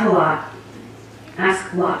 Laugh a lot.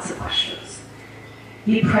 Ask lots of questions.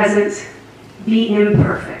 Be present. Be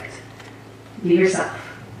imperfect. Be yourself.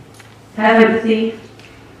 Have empathy.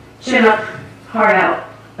 Chin up. Heart out.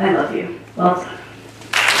 I love you. Well done.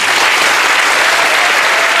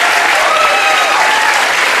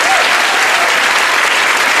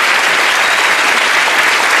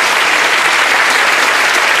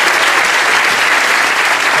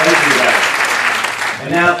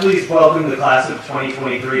 And now please welcome the class of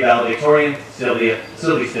 2023 valedictorian, Sylvie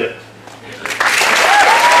Stipp.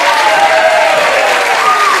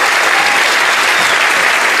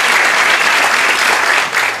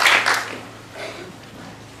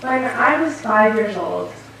 When I was 5 years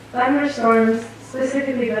old, thunderstorms,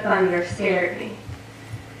 specifically the thunder, scared me.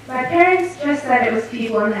 My parents just said it was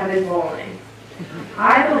people in heaven bowling.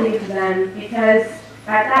 I believed them because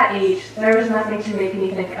at that age, there was nothing to make me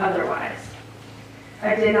think otherwise.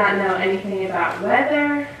 I did not know anything about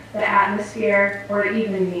weather, the atmosphere, or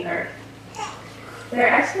even the earth. Their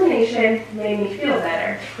explanation made me feel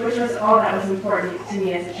better, which was all that was important to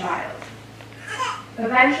me as a child.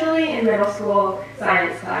 Eventually, in middle school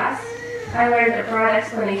science class, I learned a broad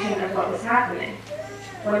explanation of what was happening.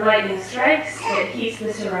 When lightning strikes, it heats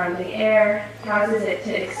the surrounding air, causes it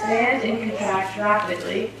to expand and contract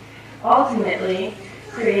rapidly, ultimately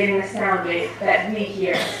creating a sound wave that we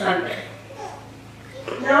hear as thunder.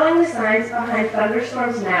 Knowing the science behind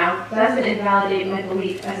thunderstorms now doesn't invalidate my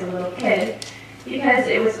belief as a little kid, because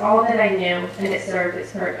it was all that I knew and it served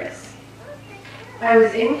its purpose. I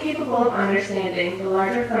was incapable of understanding the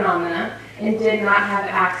larger phenomena and did not have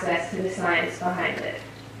access to the science behind it.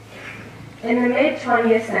 In the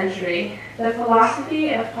mid-20th century, the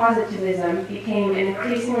philosophy of positivism became an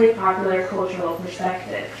increasingly popular cultural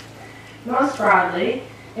perspective. Most broadly,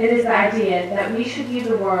 it is the idea that we should view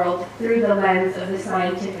the world through the lens of the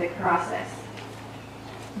scientific process.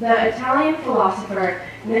 The Italian philosopher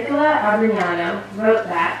Nicola Abrignano wrote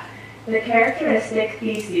that the characteristic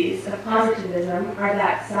theses of positivism are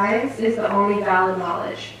that science is the only valid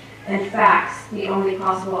knowledge, and facts the only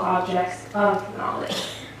possible objects of knowledge.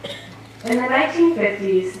 In the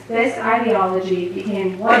 1950s, this ideology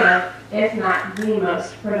became one of, if not the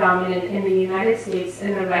most predominant in the United States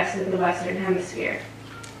and the rest of the Western Hemisphere.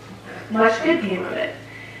 Much good came of it.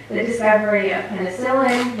 The discovery of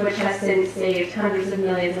penicillin, which has since saved hundreds of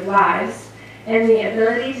millions of lives, and the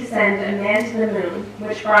ability to send a man to the moon,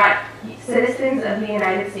 which brought citizens of the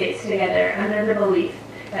United States together under the belief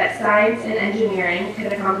that science and engineering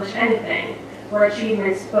could accomplish anything, were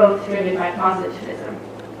achievements both driven by positivism.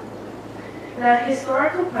 The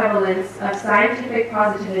historical prevalence of scientific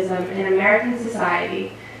positivism in American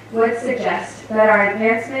society would suggest that our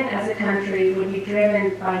advancement as a country would be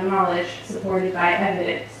driven by knowledge supported by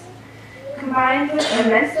evidence. Combined with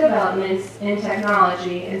immense developments in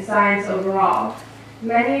technology and science overall,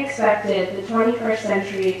 many expected the 21st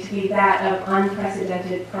century to be that of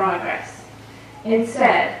unprecedented progress.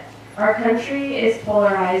 Instead, our country is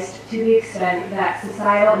polarized to the extent that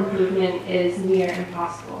societal improvement is near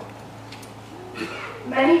impossible.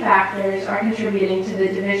 Many factors are contributing to the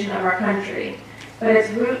division of our country, but its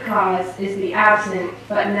root cause is the absent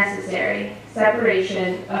but necessary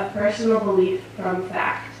separation of personal belief from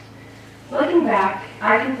fact. Looking back,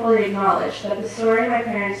 I can fully acknowledge that the story my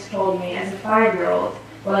parents told me as a 5-year-old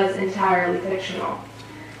was entirely fictional.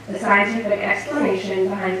 The scientific explanation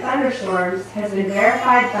behind thunderstorms has been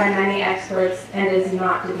verified by many experts and is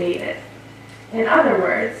not debated. In other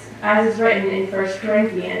words, as is written in 1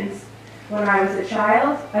 Corinthians, when I was a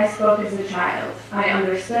child, I spoke as a child. I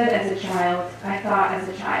understood as a child. I thought as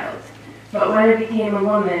a child. But when I became a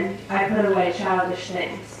woman, I put away childish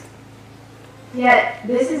things. Yet,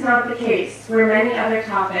 this is not the case for many other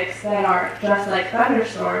topics that are, just like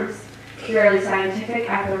thunderstorms, purely scientific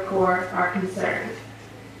at their core are concerned.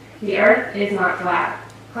 The earth is not flat.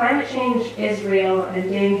 Climate change is real and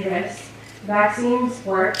dangerous. Vaccines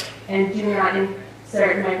work and do not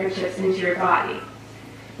insert microchips into your body.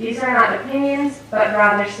 These are not opinions, but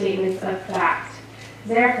rather statements of fact.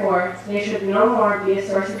 Therefore, they should no more be a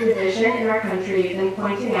source of division in our country than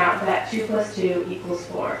pointing out that 2 + 2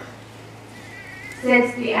 = 4.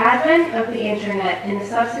 Since the advent of the internet and the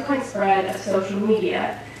subsequent spread of social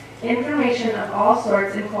media, information of all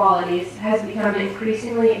sorts and qualities has become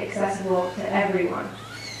increasingly accessible to everyone.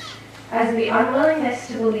 As the unwillingness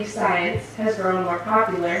to believe science has grown more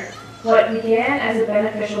popular, what began as a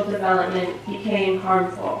beneficial development became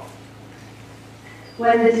harmful.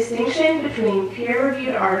 When the distinction between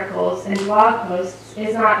peer-reviewed articles and blog posts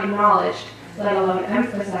is not acknowledged, let alone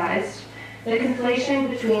emphasized, the conflation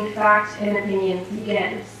between fact and opinion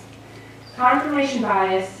begins. Confirmation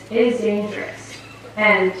bias is dangerous,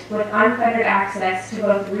 and with unfettered access to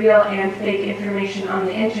both real and fake information on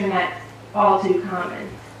the internet, all too common.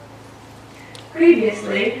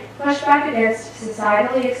 Previously, pushback against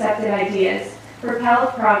societally accepted ideas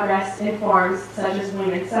propelled progress in forms such as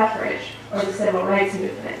women's suffrage or the civil rights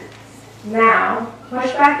movement. Now,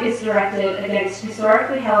 pushback is directed against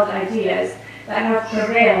historically held ideas that have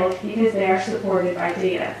prevailed because they are supported by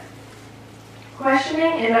data.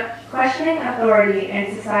 Questioning authority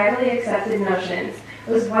and societally accepted notions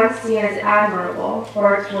was once seen as admirable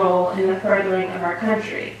for its role in the furthering of our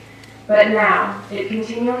country, but now it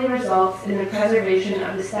continually results in the preservation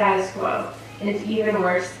of the status quo, and even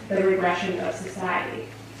worse, the regression of society.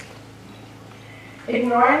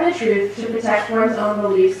 Ignoring the truth to protect one's own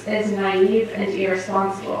beliefs is naive and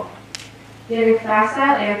irresponsible. Giving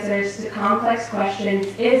facile answers to complex questions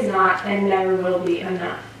is not and never will be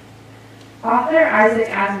enough. Author Isaac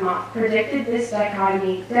Asimov predicted this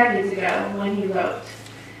dichotomy decades ago when he wrote,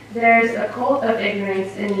 "There's a cult of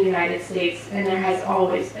ignorance in the United States, and there has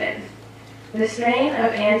always been. The strain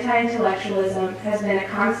of anti-intellectualism has been a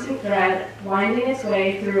constant thread winding its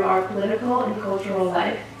way through our political and cultural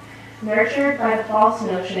life, nurtured by the false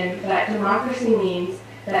notion that democracy means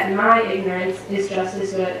that my ignorance is just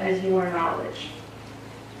as good as your knowledge.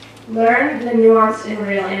 Learn the nuanced and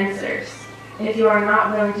real answers. If you are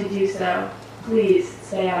not willing to do so, please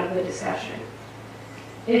stay out of the discussion.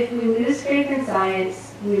 If we lose faith in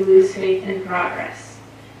science, we lose faith in progress.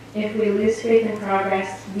 If we lose faith in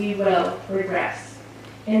progress, we will regress.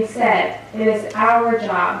 Instead, it is our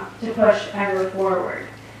job to push ever forward,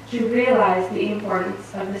 to realize the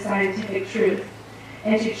importance of the scientific truth,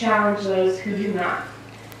 and to challenge those who do not.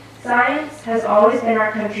 Science has always been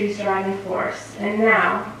our country's driving force, and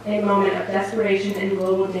now, a moment of desperation and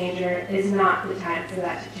global danger, is not the time for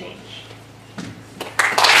that to change."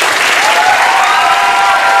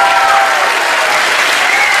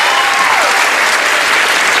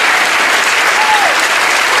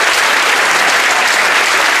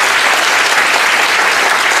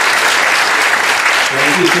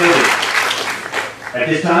 Thank you, Sylvie. At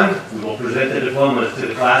this time, we will present the diplomas to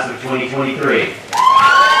the class of 2023.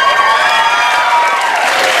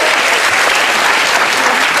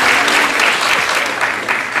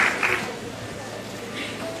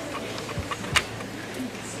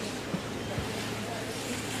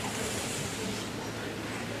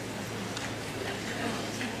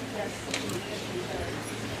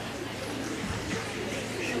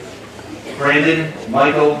 Brandon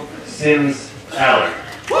Michael Sims Aller.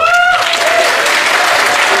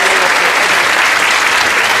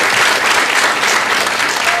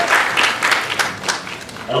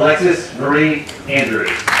 Alexis Marie Andrews.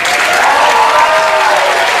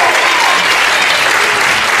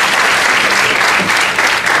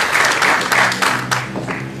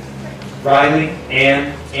 Riley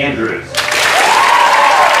Ann Andrews.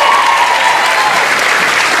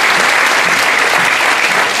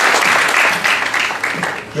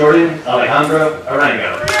 Jordan Alejandro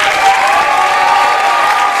Arango.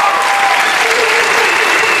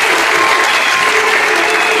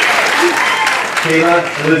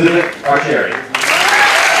 Kayla Elizabeth Archeri.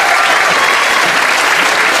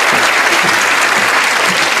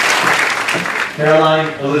 Caroline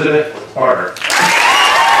Elizabeth Barber.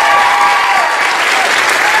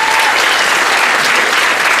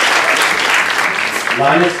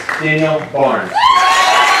 Linus Daniel Barnes.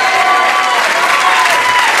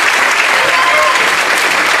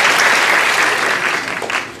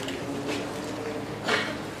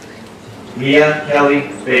 Mia Kelly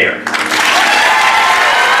Bayer.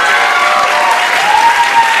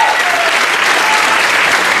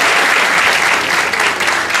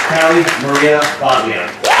 Callie Maria Boglia.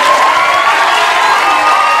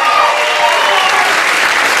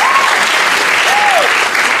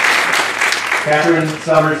 Catherine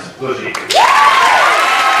Summers Bushy.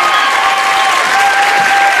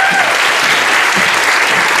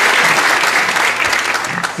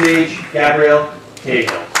 Sage Gabrielle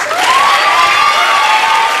Cahill.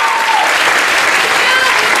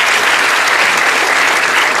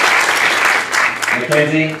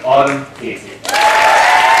 Mackenzie Autumn Casey.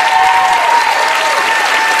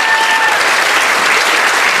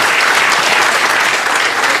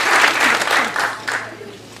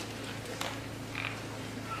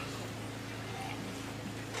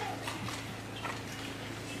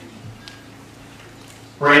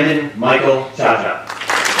 Brandon Michael Chacha.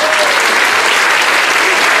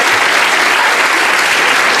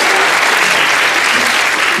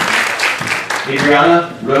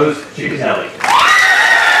 Adriana Rose Ciccatelli.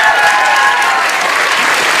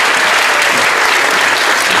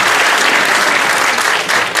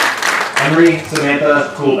 Emery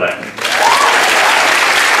Samantha Coolbeck.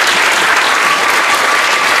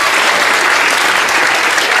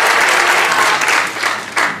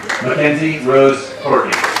 Mackenzie Rose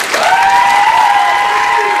Courtney.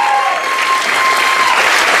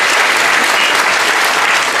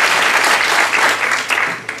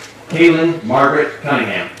 Kaylin Margaret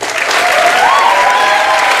Cunningham.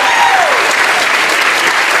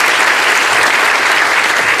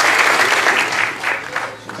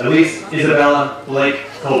 Elise Isabella Blake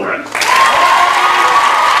Colbreth.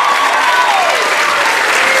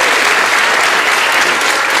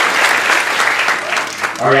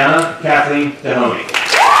 Ariana Kathleen Dehoney.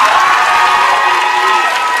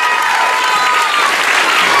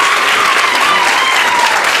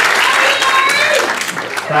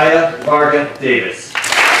 Kaya Varga Davis.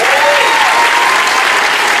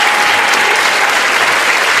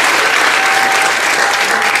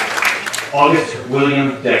 August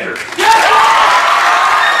William Decker.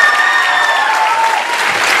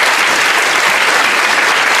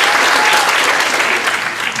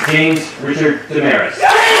 James Richard Damaris.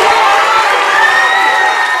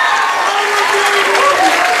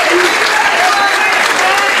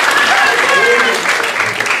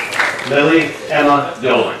 Lily Emma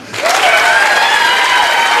Dolan.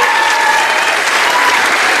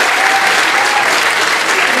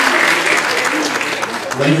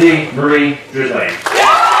 Lindsay Marie Drislane.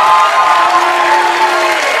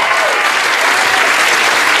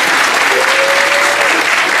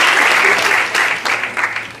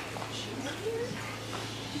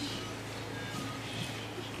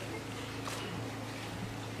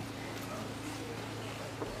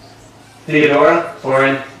 Theodora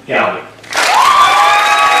Lauren Galvin.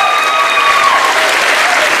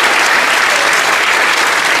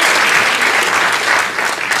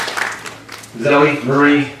 Zoe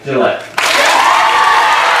Marie Gillette.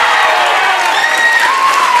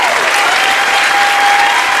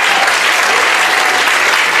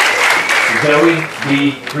 Zoe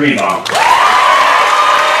B. Greenbaum.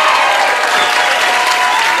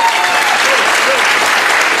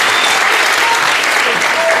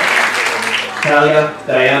 Talia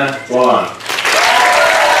Diana Gualan.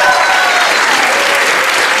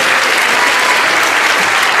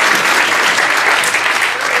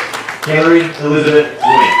 Hillary Elizabeth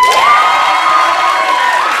Williams.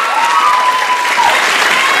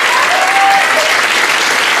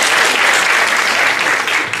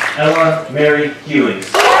 Ella Mary Hewings.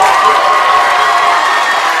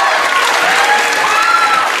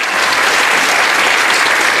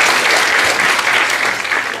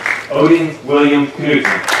 Odin William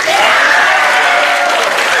Knudsen.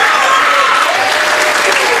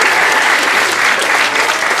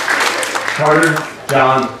 Carter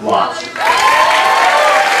John Lott.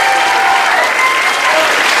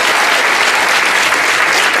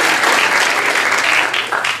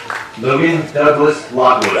 Logan Douglas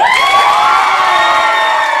Lockwood.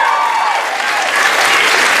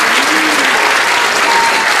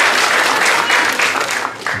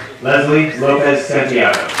 Leslie Lopez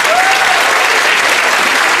Santiago.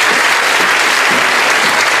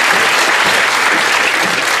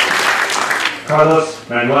 Carlos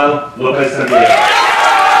Manuel Lopez Santiago.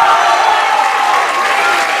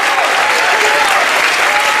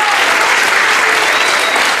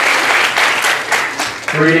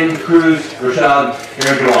 Braden Cruz Rashad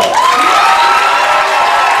Garajawal.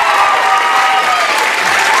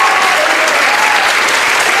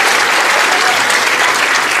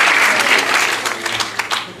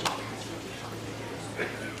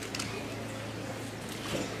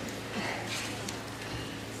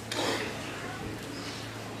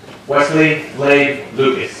 Wesley Blade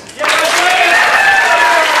Lucas.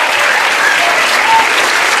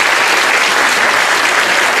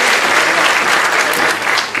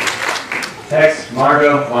 Tex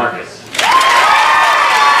Margot Marcus.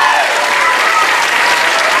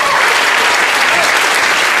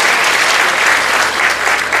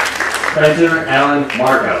 Spencer Allen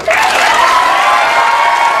Marco.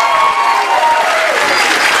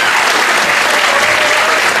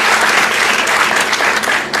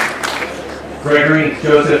 Gregory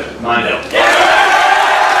Joseph Mindell.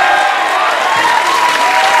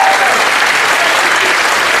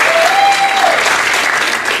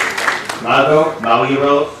 Margot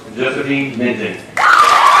Mawiro Josephine Minton.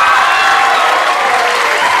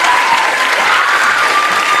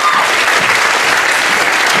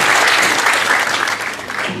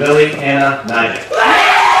 Lily Anna Nijek.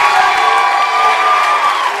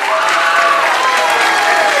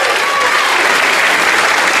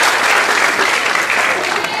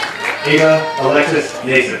 Ava Alexis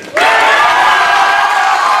Nason.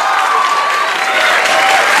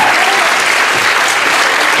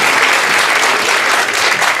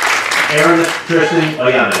 Aaron Tristan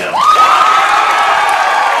Oyamadel.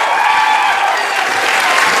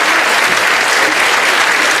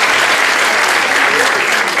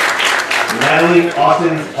 Natalie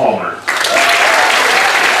Austin Palmer.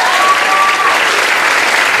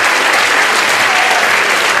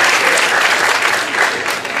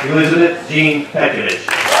 Elizabeth Jean Petkovich.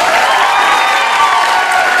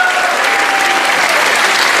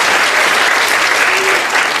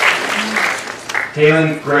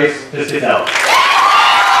 Kaylin Grace Piscatella.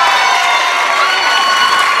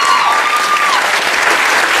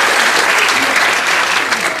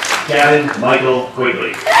 Gavin Michael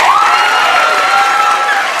Quigley.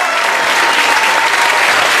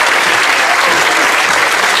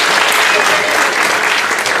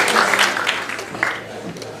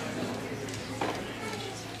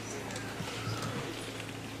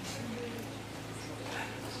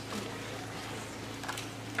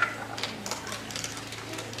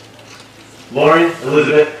 Lauren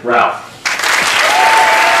Elizabeth Ralph.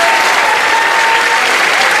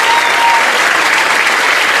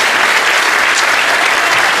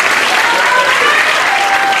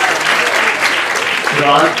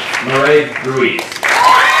 Siobhan Murray Ruiz.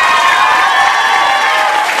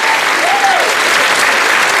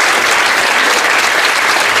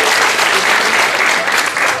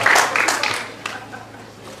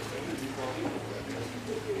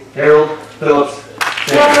 Harold Phillips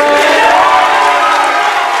Sanders.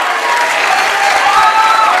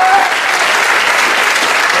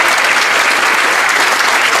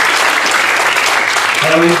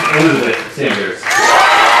 Elizabeth Sanders.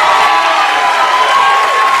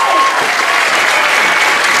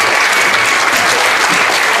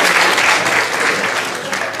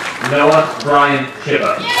 Noah Brian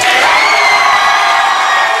Chippa.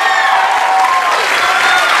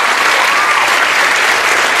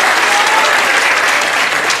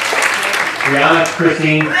 Brianna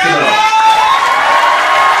Christine Simone.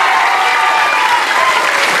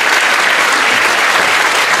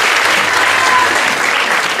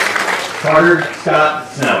 Carter Scott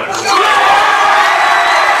Sneller.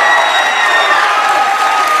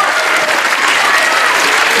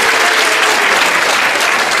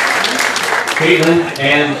 Caitlin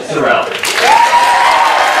Ann Sorrell.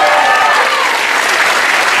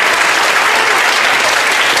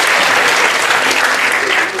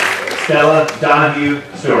 Stella Donahue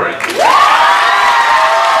Story.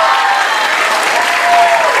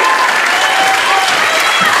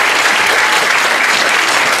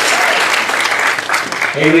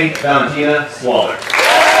 Haley Valentina Swaller.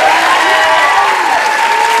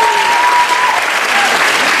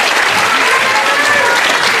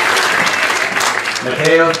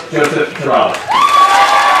 Mateo Joseph Terrell.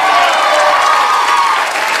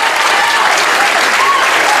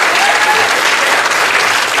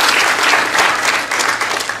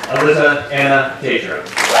 Alyssa Anna Tatro.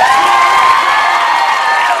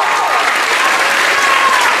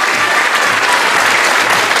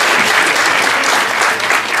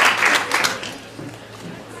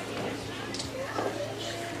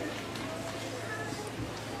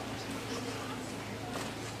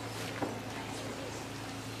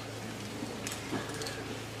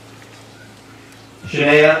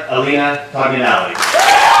 Shania Alina Tognanelli.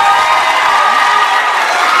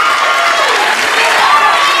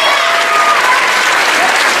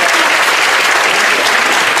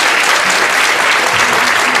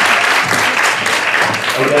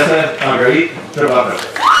 Odessa Marguerite Travago.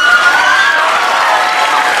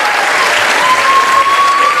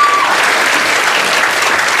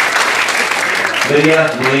 Lydia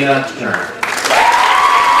Melina Turner.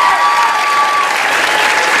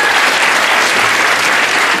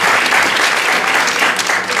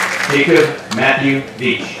 Jacob Matthew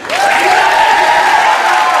Beach.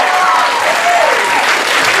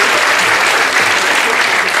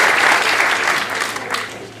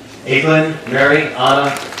 Aitlin Mary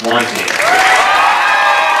Anna Weinstein.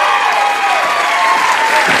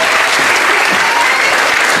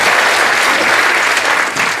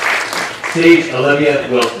 Sage Olivia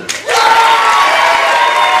Wilson.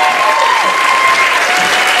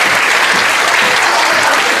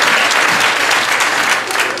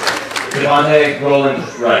 Devontae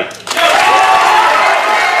Roland Wright.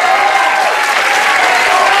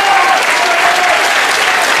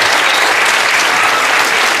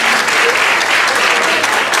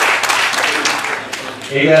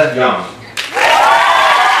 Ada Young.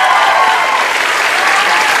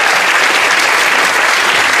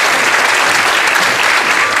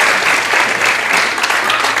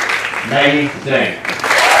 Maggie Zhang.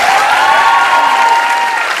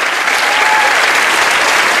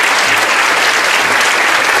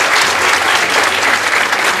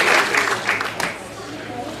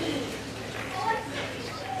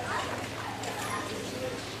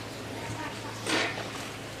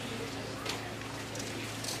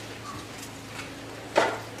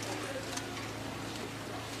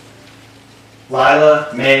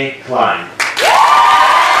 Lila Mae Klein.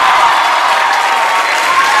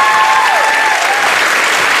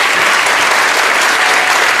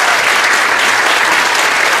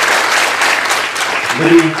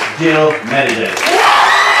 Libby Jill Menendez.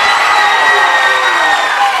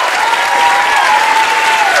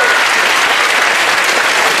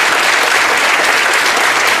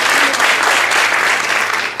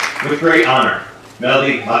 With great honor,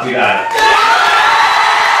 Melody Matugada.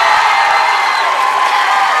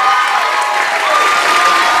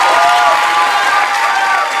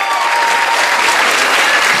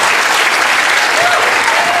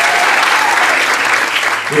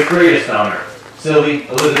 With greatest honor, Sylvie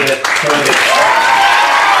Elizabeth Cody.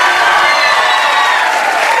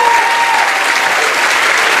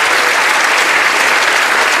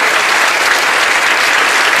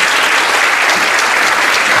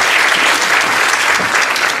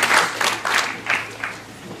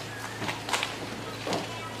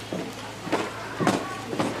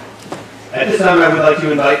 At this time, I would like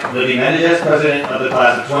to invite Libby Menendez, President of the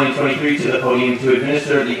Class of 2023, to the podium to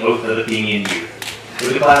administer the Oath of Athenian Youth.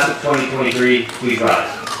 With the Class of 2023, please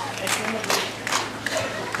rise.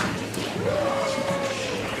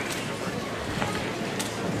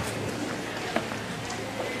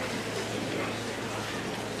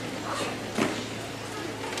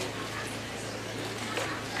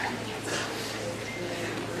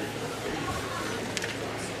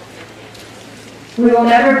 We will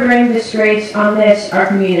never bring disgrace on this, our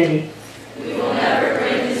community. We will never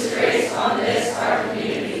bring disgrace on this, our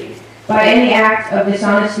community. By any act of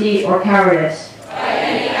dishonesty or cowardice. By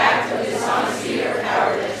any act of dishonesty or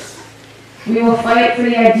cowardice. We will fight for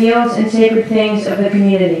the ideals and sacred things of the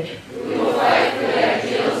community. We will fight for the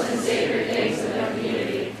ideals and sacred things of the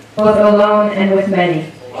community. Both alone and with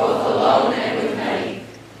many. Both alone and with many.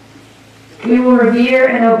 We will revere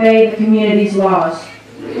and obey the community's laws.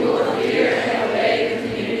 We will revere and obey the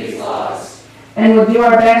community's laws. And will do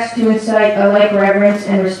our best to incite a like reverence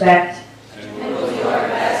and respect. And will do our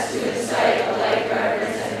best to incite a like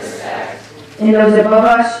reverence and respect. In those above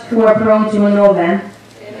us who are prone to annul them.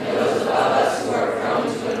 In those above us who are prone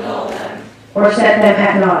to annul them. Or set them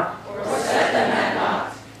at naught. Or set them at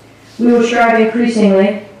naught. We will strive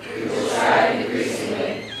increasingly. We will strive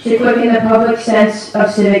increasingly. To quicken the public sense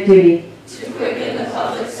of civic duty. To quicken the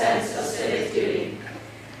public sense of civic duty.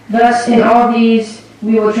 Thus, in all these,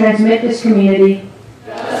 we will transmit this community.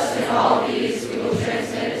 Thus, in all these, we will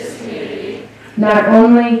transmit this community. Not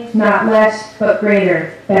only, not less, but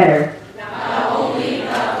greater, better. Not only,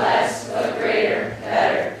 not less, but greater,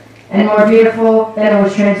 better. And more beautiful than it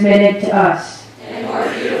was transmitted to us. And more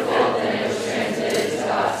beautiful than it was transmitted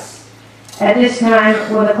to us. At this time,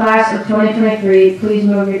 will the class of 2023 please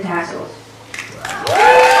move your tassels?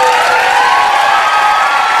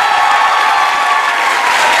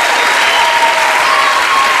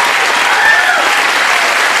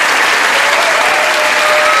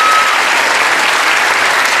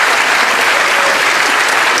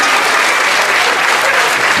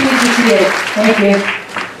 Please be seated. Thank you.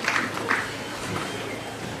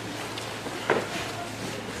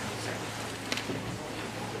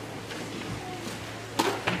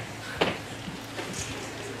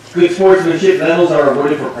 Good sportsmanship medals are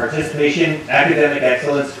awarded for participation, academic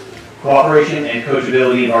excellence, cooperation, and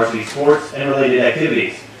coachability in varsity sports and related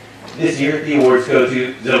activities. This year, the awards go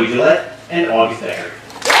to Zoe Gillette and August Eckert.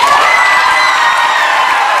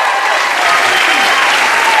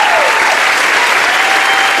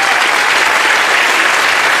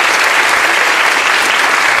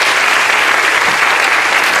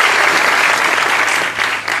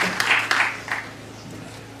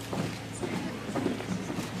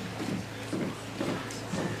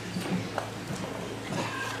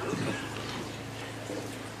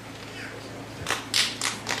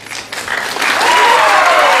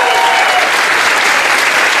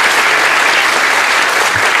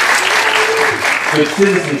 Good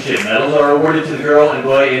citizenship medals are awarded to the girl and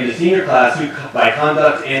boy in the senior class who, by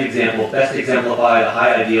conduct and example, best exemplify the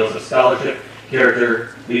high ideals of scholarship,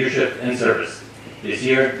 character, leadership, and service. This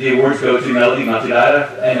year, the awards go to Melody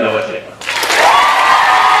Matsudaira and Noah Shepard.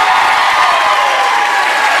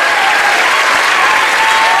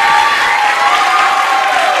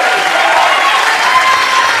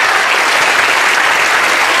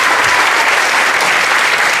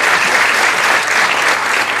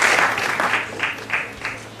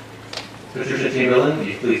 Patricia Chamberlain, will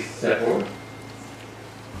you please step forward?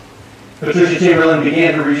 Patricia Chamberlain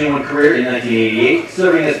began her Region 1 career in 1988,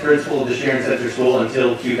 serving as principal of the Sharon Center School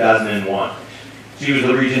until 2001. She was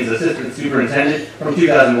the region's assistant superintendent from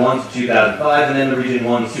 2001 to 2005, and then the Region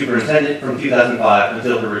 1 superintendent from 2005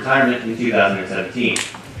 until her retirement in 2017.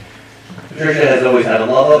 Patricia has always had a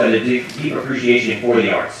love of and a deep appreciation for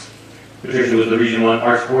the arts. Patricia was the Region 1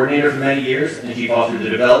 arts coordinator for many years, and she fostered the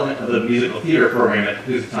development of the musical theater program at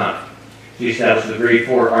Housatonic. She established the Grade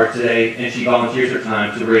 4 Art Today, and she volunteers her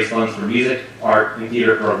time to raise funds for music, art, and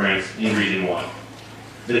theater programs in Region 1.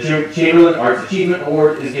 The Chamberlain Arts Achievement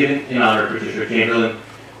Award is given in honor of Patricia Chamberlain,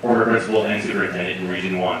 former principal and superintendent in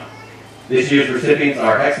Region 1. This year's recipients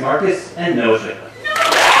are Hex Marcus and Noah Shepard.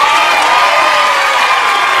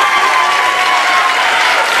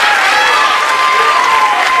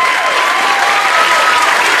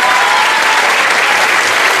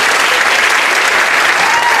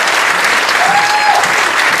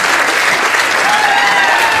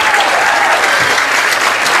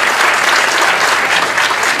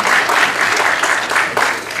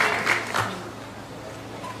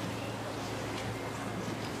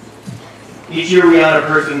 Each year we honor a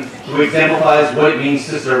person who exemplifies what it means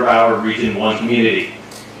to serve our Region 1 community.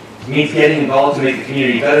 It means getting involved to make the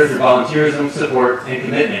community better through volunteerism, support, and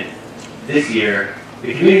commitment. This year,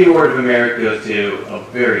 the Community Award of Merit goes to a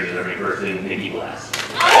very deserving person, Nikki Blass.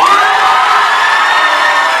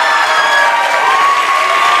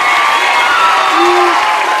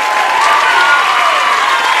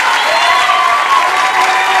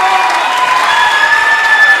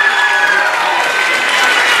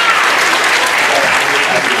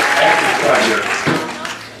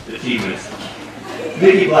 Achievements.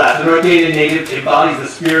 Nikki Blass, the North Canadian native, embodies the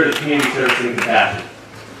spirit of community service and compassion.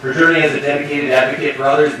 Her journey as a dedicated advocate for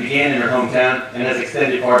others began in her hometown and has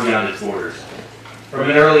extended far beyond its borders.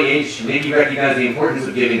 From an early age, Nikki recognized the importance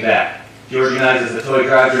of giving back. She organizes a toy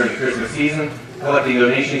drive during the Christmas season, collecting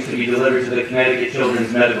donations to be delivered to the Connecticut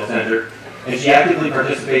Children's Medical Center, and she actively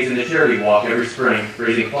participates in the charity walk every spring,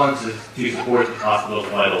 raising funds to support the hospital's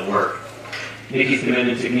vital work. Nikki's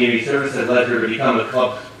commitment to community service has led her to become a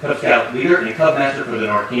Cub Scout leader and Cub Master for the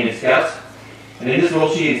North Canadian Scouts. And in this role,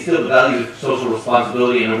 she instilled the values of social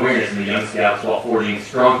responsibility and awareness in the young Scouts while forging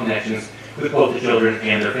strong connections with both the children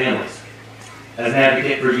and their families. As an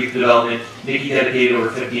advocate for youth development, Nikki dedicated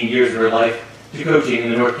over 15 years of her life to coaching in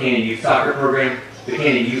the North Canadian Youth Soccer Program, the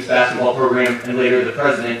Canadian Youth Basketball Program, and later the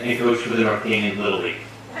president and coach for the North Canadian Little League.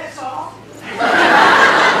 That's all?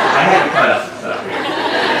 I had to cut out some stuff here.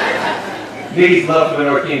 Nikki's love for the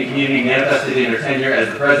North Canadian community manifested in her tenure as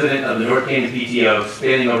the president of the North Canadian PTO,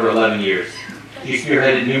 spanning over 11 years. She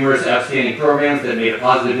spearheaded numerous outstanding programs that made a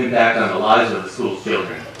positive impact on the lives of the school's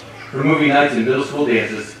children. From movie nights and middle school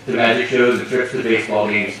dances to magic shows and trips to baseball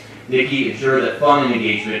games, Nikki ensured that fun and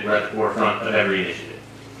engagement were at the forefront of every initiative.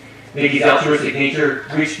 Nikki's altruistic nature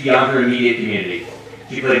reached beyond her immediate community.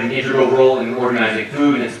 She played an integral role in organizing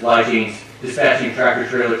food and supply chains, dispatching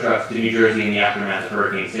tractor-trailer trucks to New Jersey in the aftermath of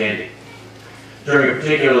Hurricane Sandy. During a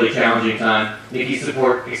particularly challenging time, Nikki's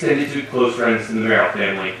support extended to close friends in the Merrill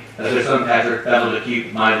family, as their son Patrick battled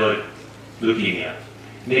acute myeloid leukemia.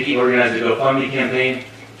 Nikki organized a GoFundMe campaign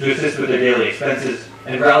to assist with their daily expenses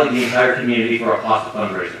and rallied the entire community for a pasta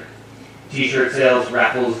fundraiser. T-shirt sales,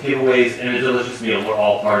 raffles, giveaways, and a delicious meal were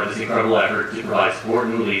all part of this incredible effort to provide support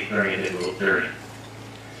and relief during a difficult journey.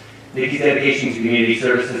 Nikki's dedication to community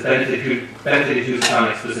service has benefited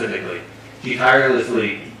Housatonic specifically. She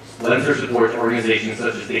tirelessly lends her support to organizations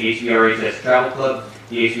such as the HVRHS Travel Club,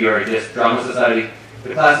 the HVRHS Drama Society,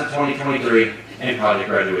 the Class of 2023, and Project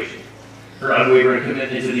Graduation. Her unwavering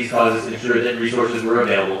commitment to these causes ensured that resources were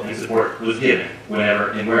available and support was given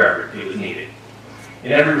whenever and wherever it was needed.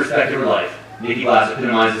 In every respect of her life, Nikki Blass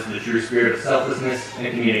epitomizes the true spirit of selflessness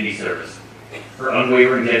and community service. Her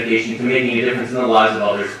unwavering dedication to making a difference in the lives of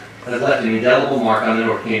others has left an indelible mark on the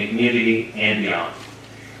North Canadian community and beyond.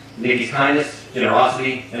 Nikki's kindness,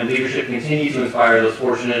 generosity, and leadership continue to inspire those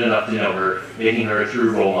fortunate enough to know her, making her a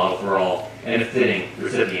true role model for all and a fitting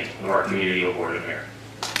recipient of our Community Award of Merit.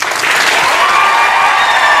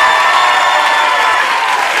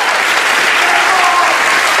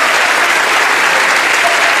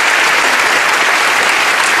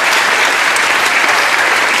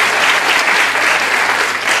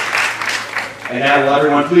 And now will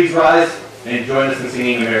everyone please rise and join us in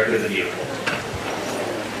singing America the Beautiful.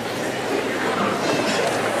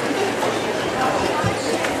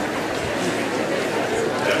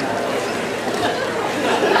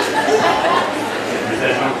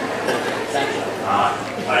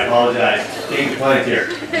 I apologize. Change of plans here.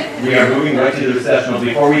 We are moving right to the recessional.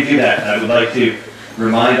 Before we do that, I would like to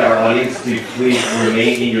remind our audience to please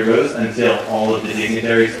remain in your rows until all of the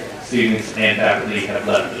dignitaries, students, and faculty have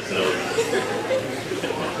left the facility.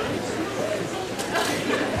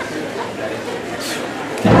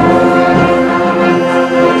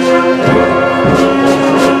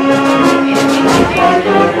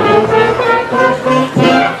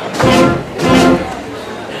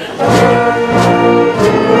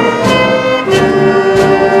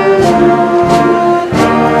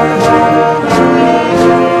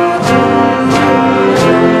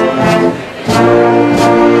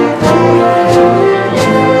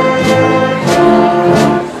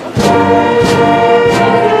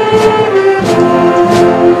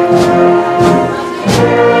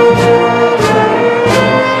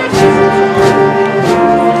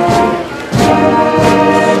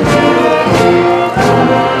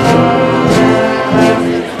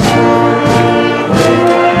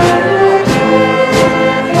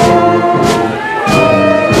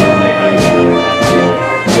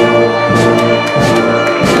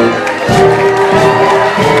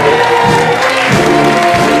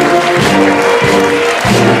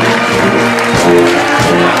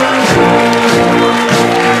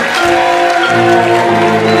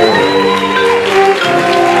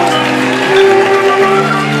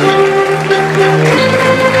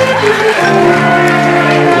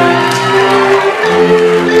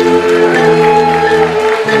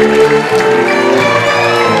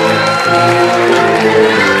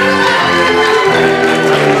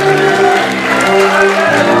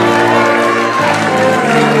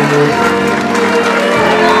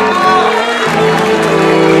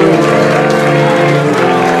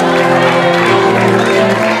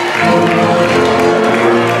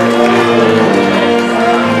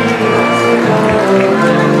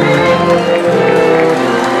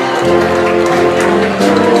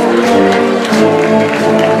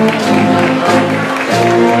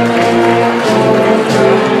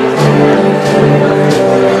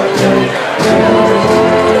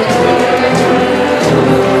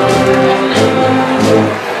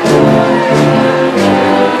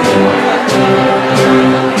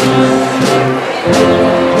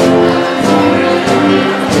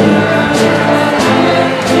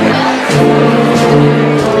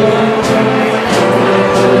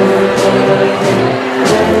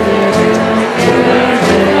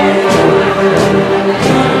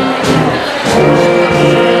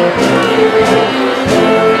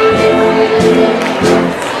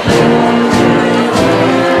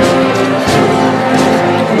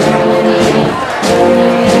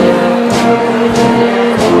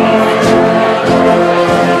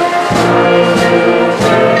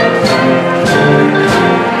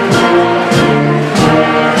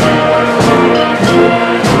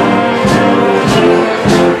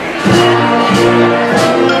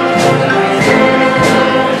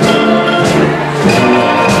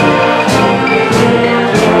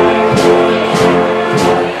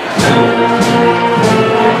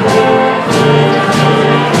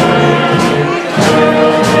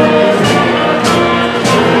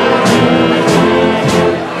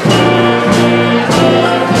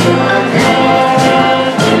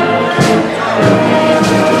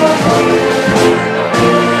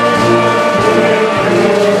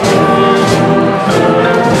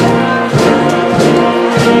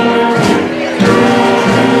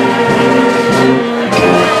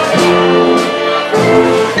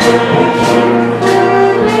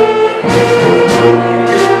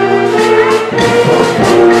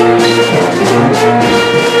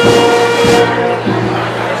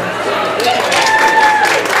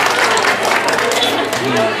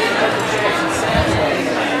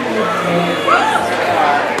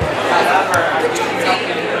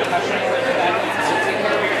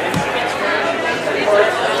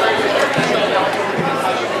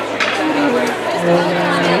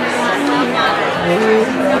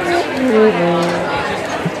 Thank you.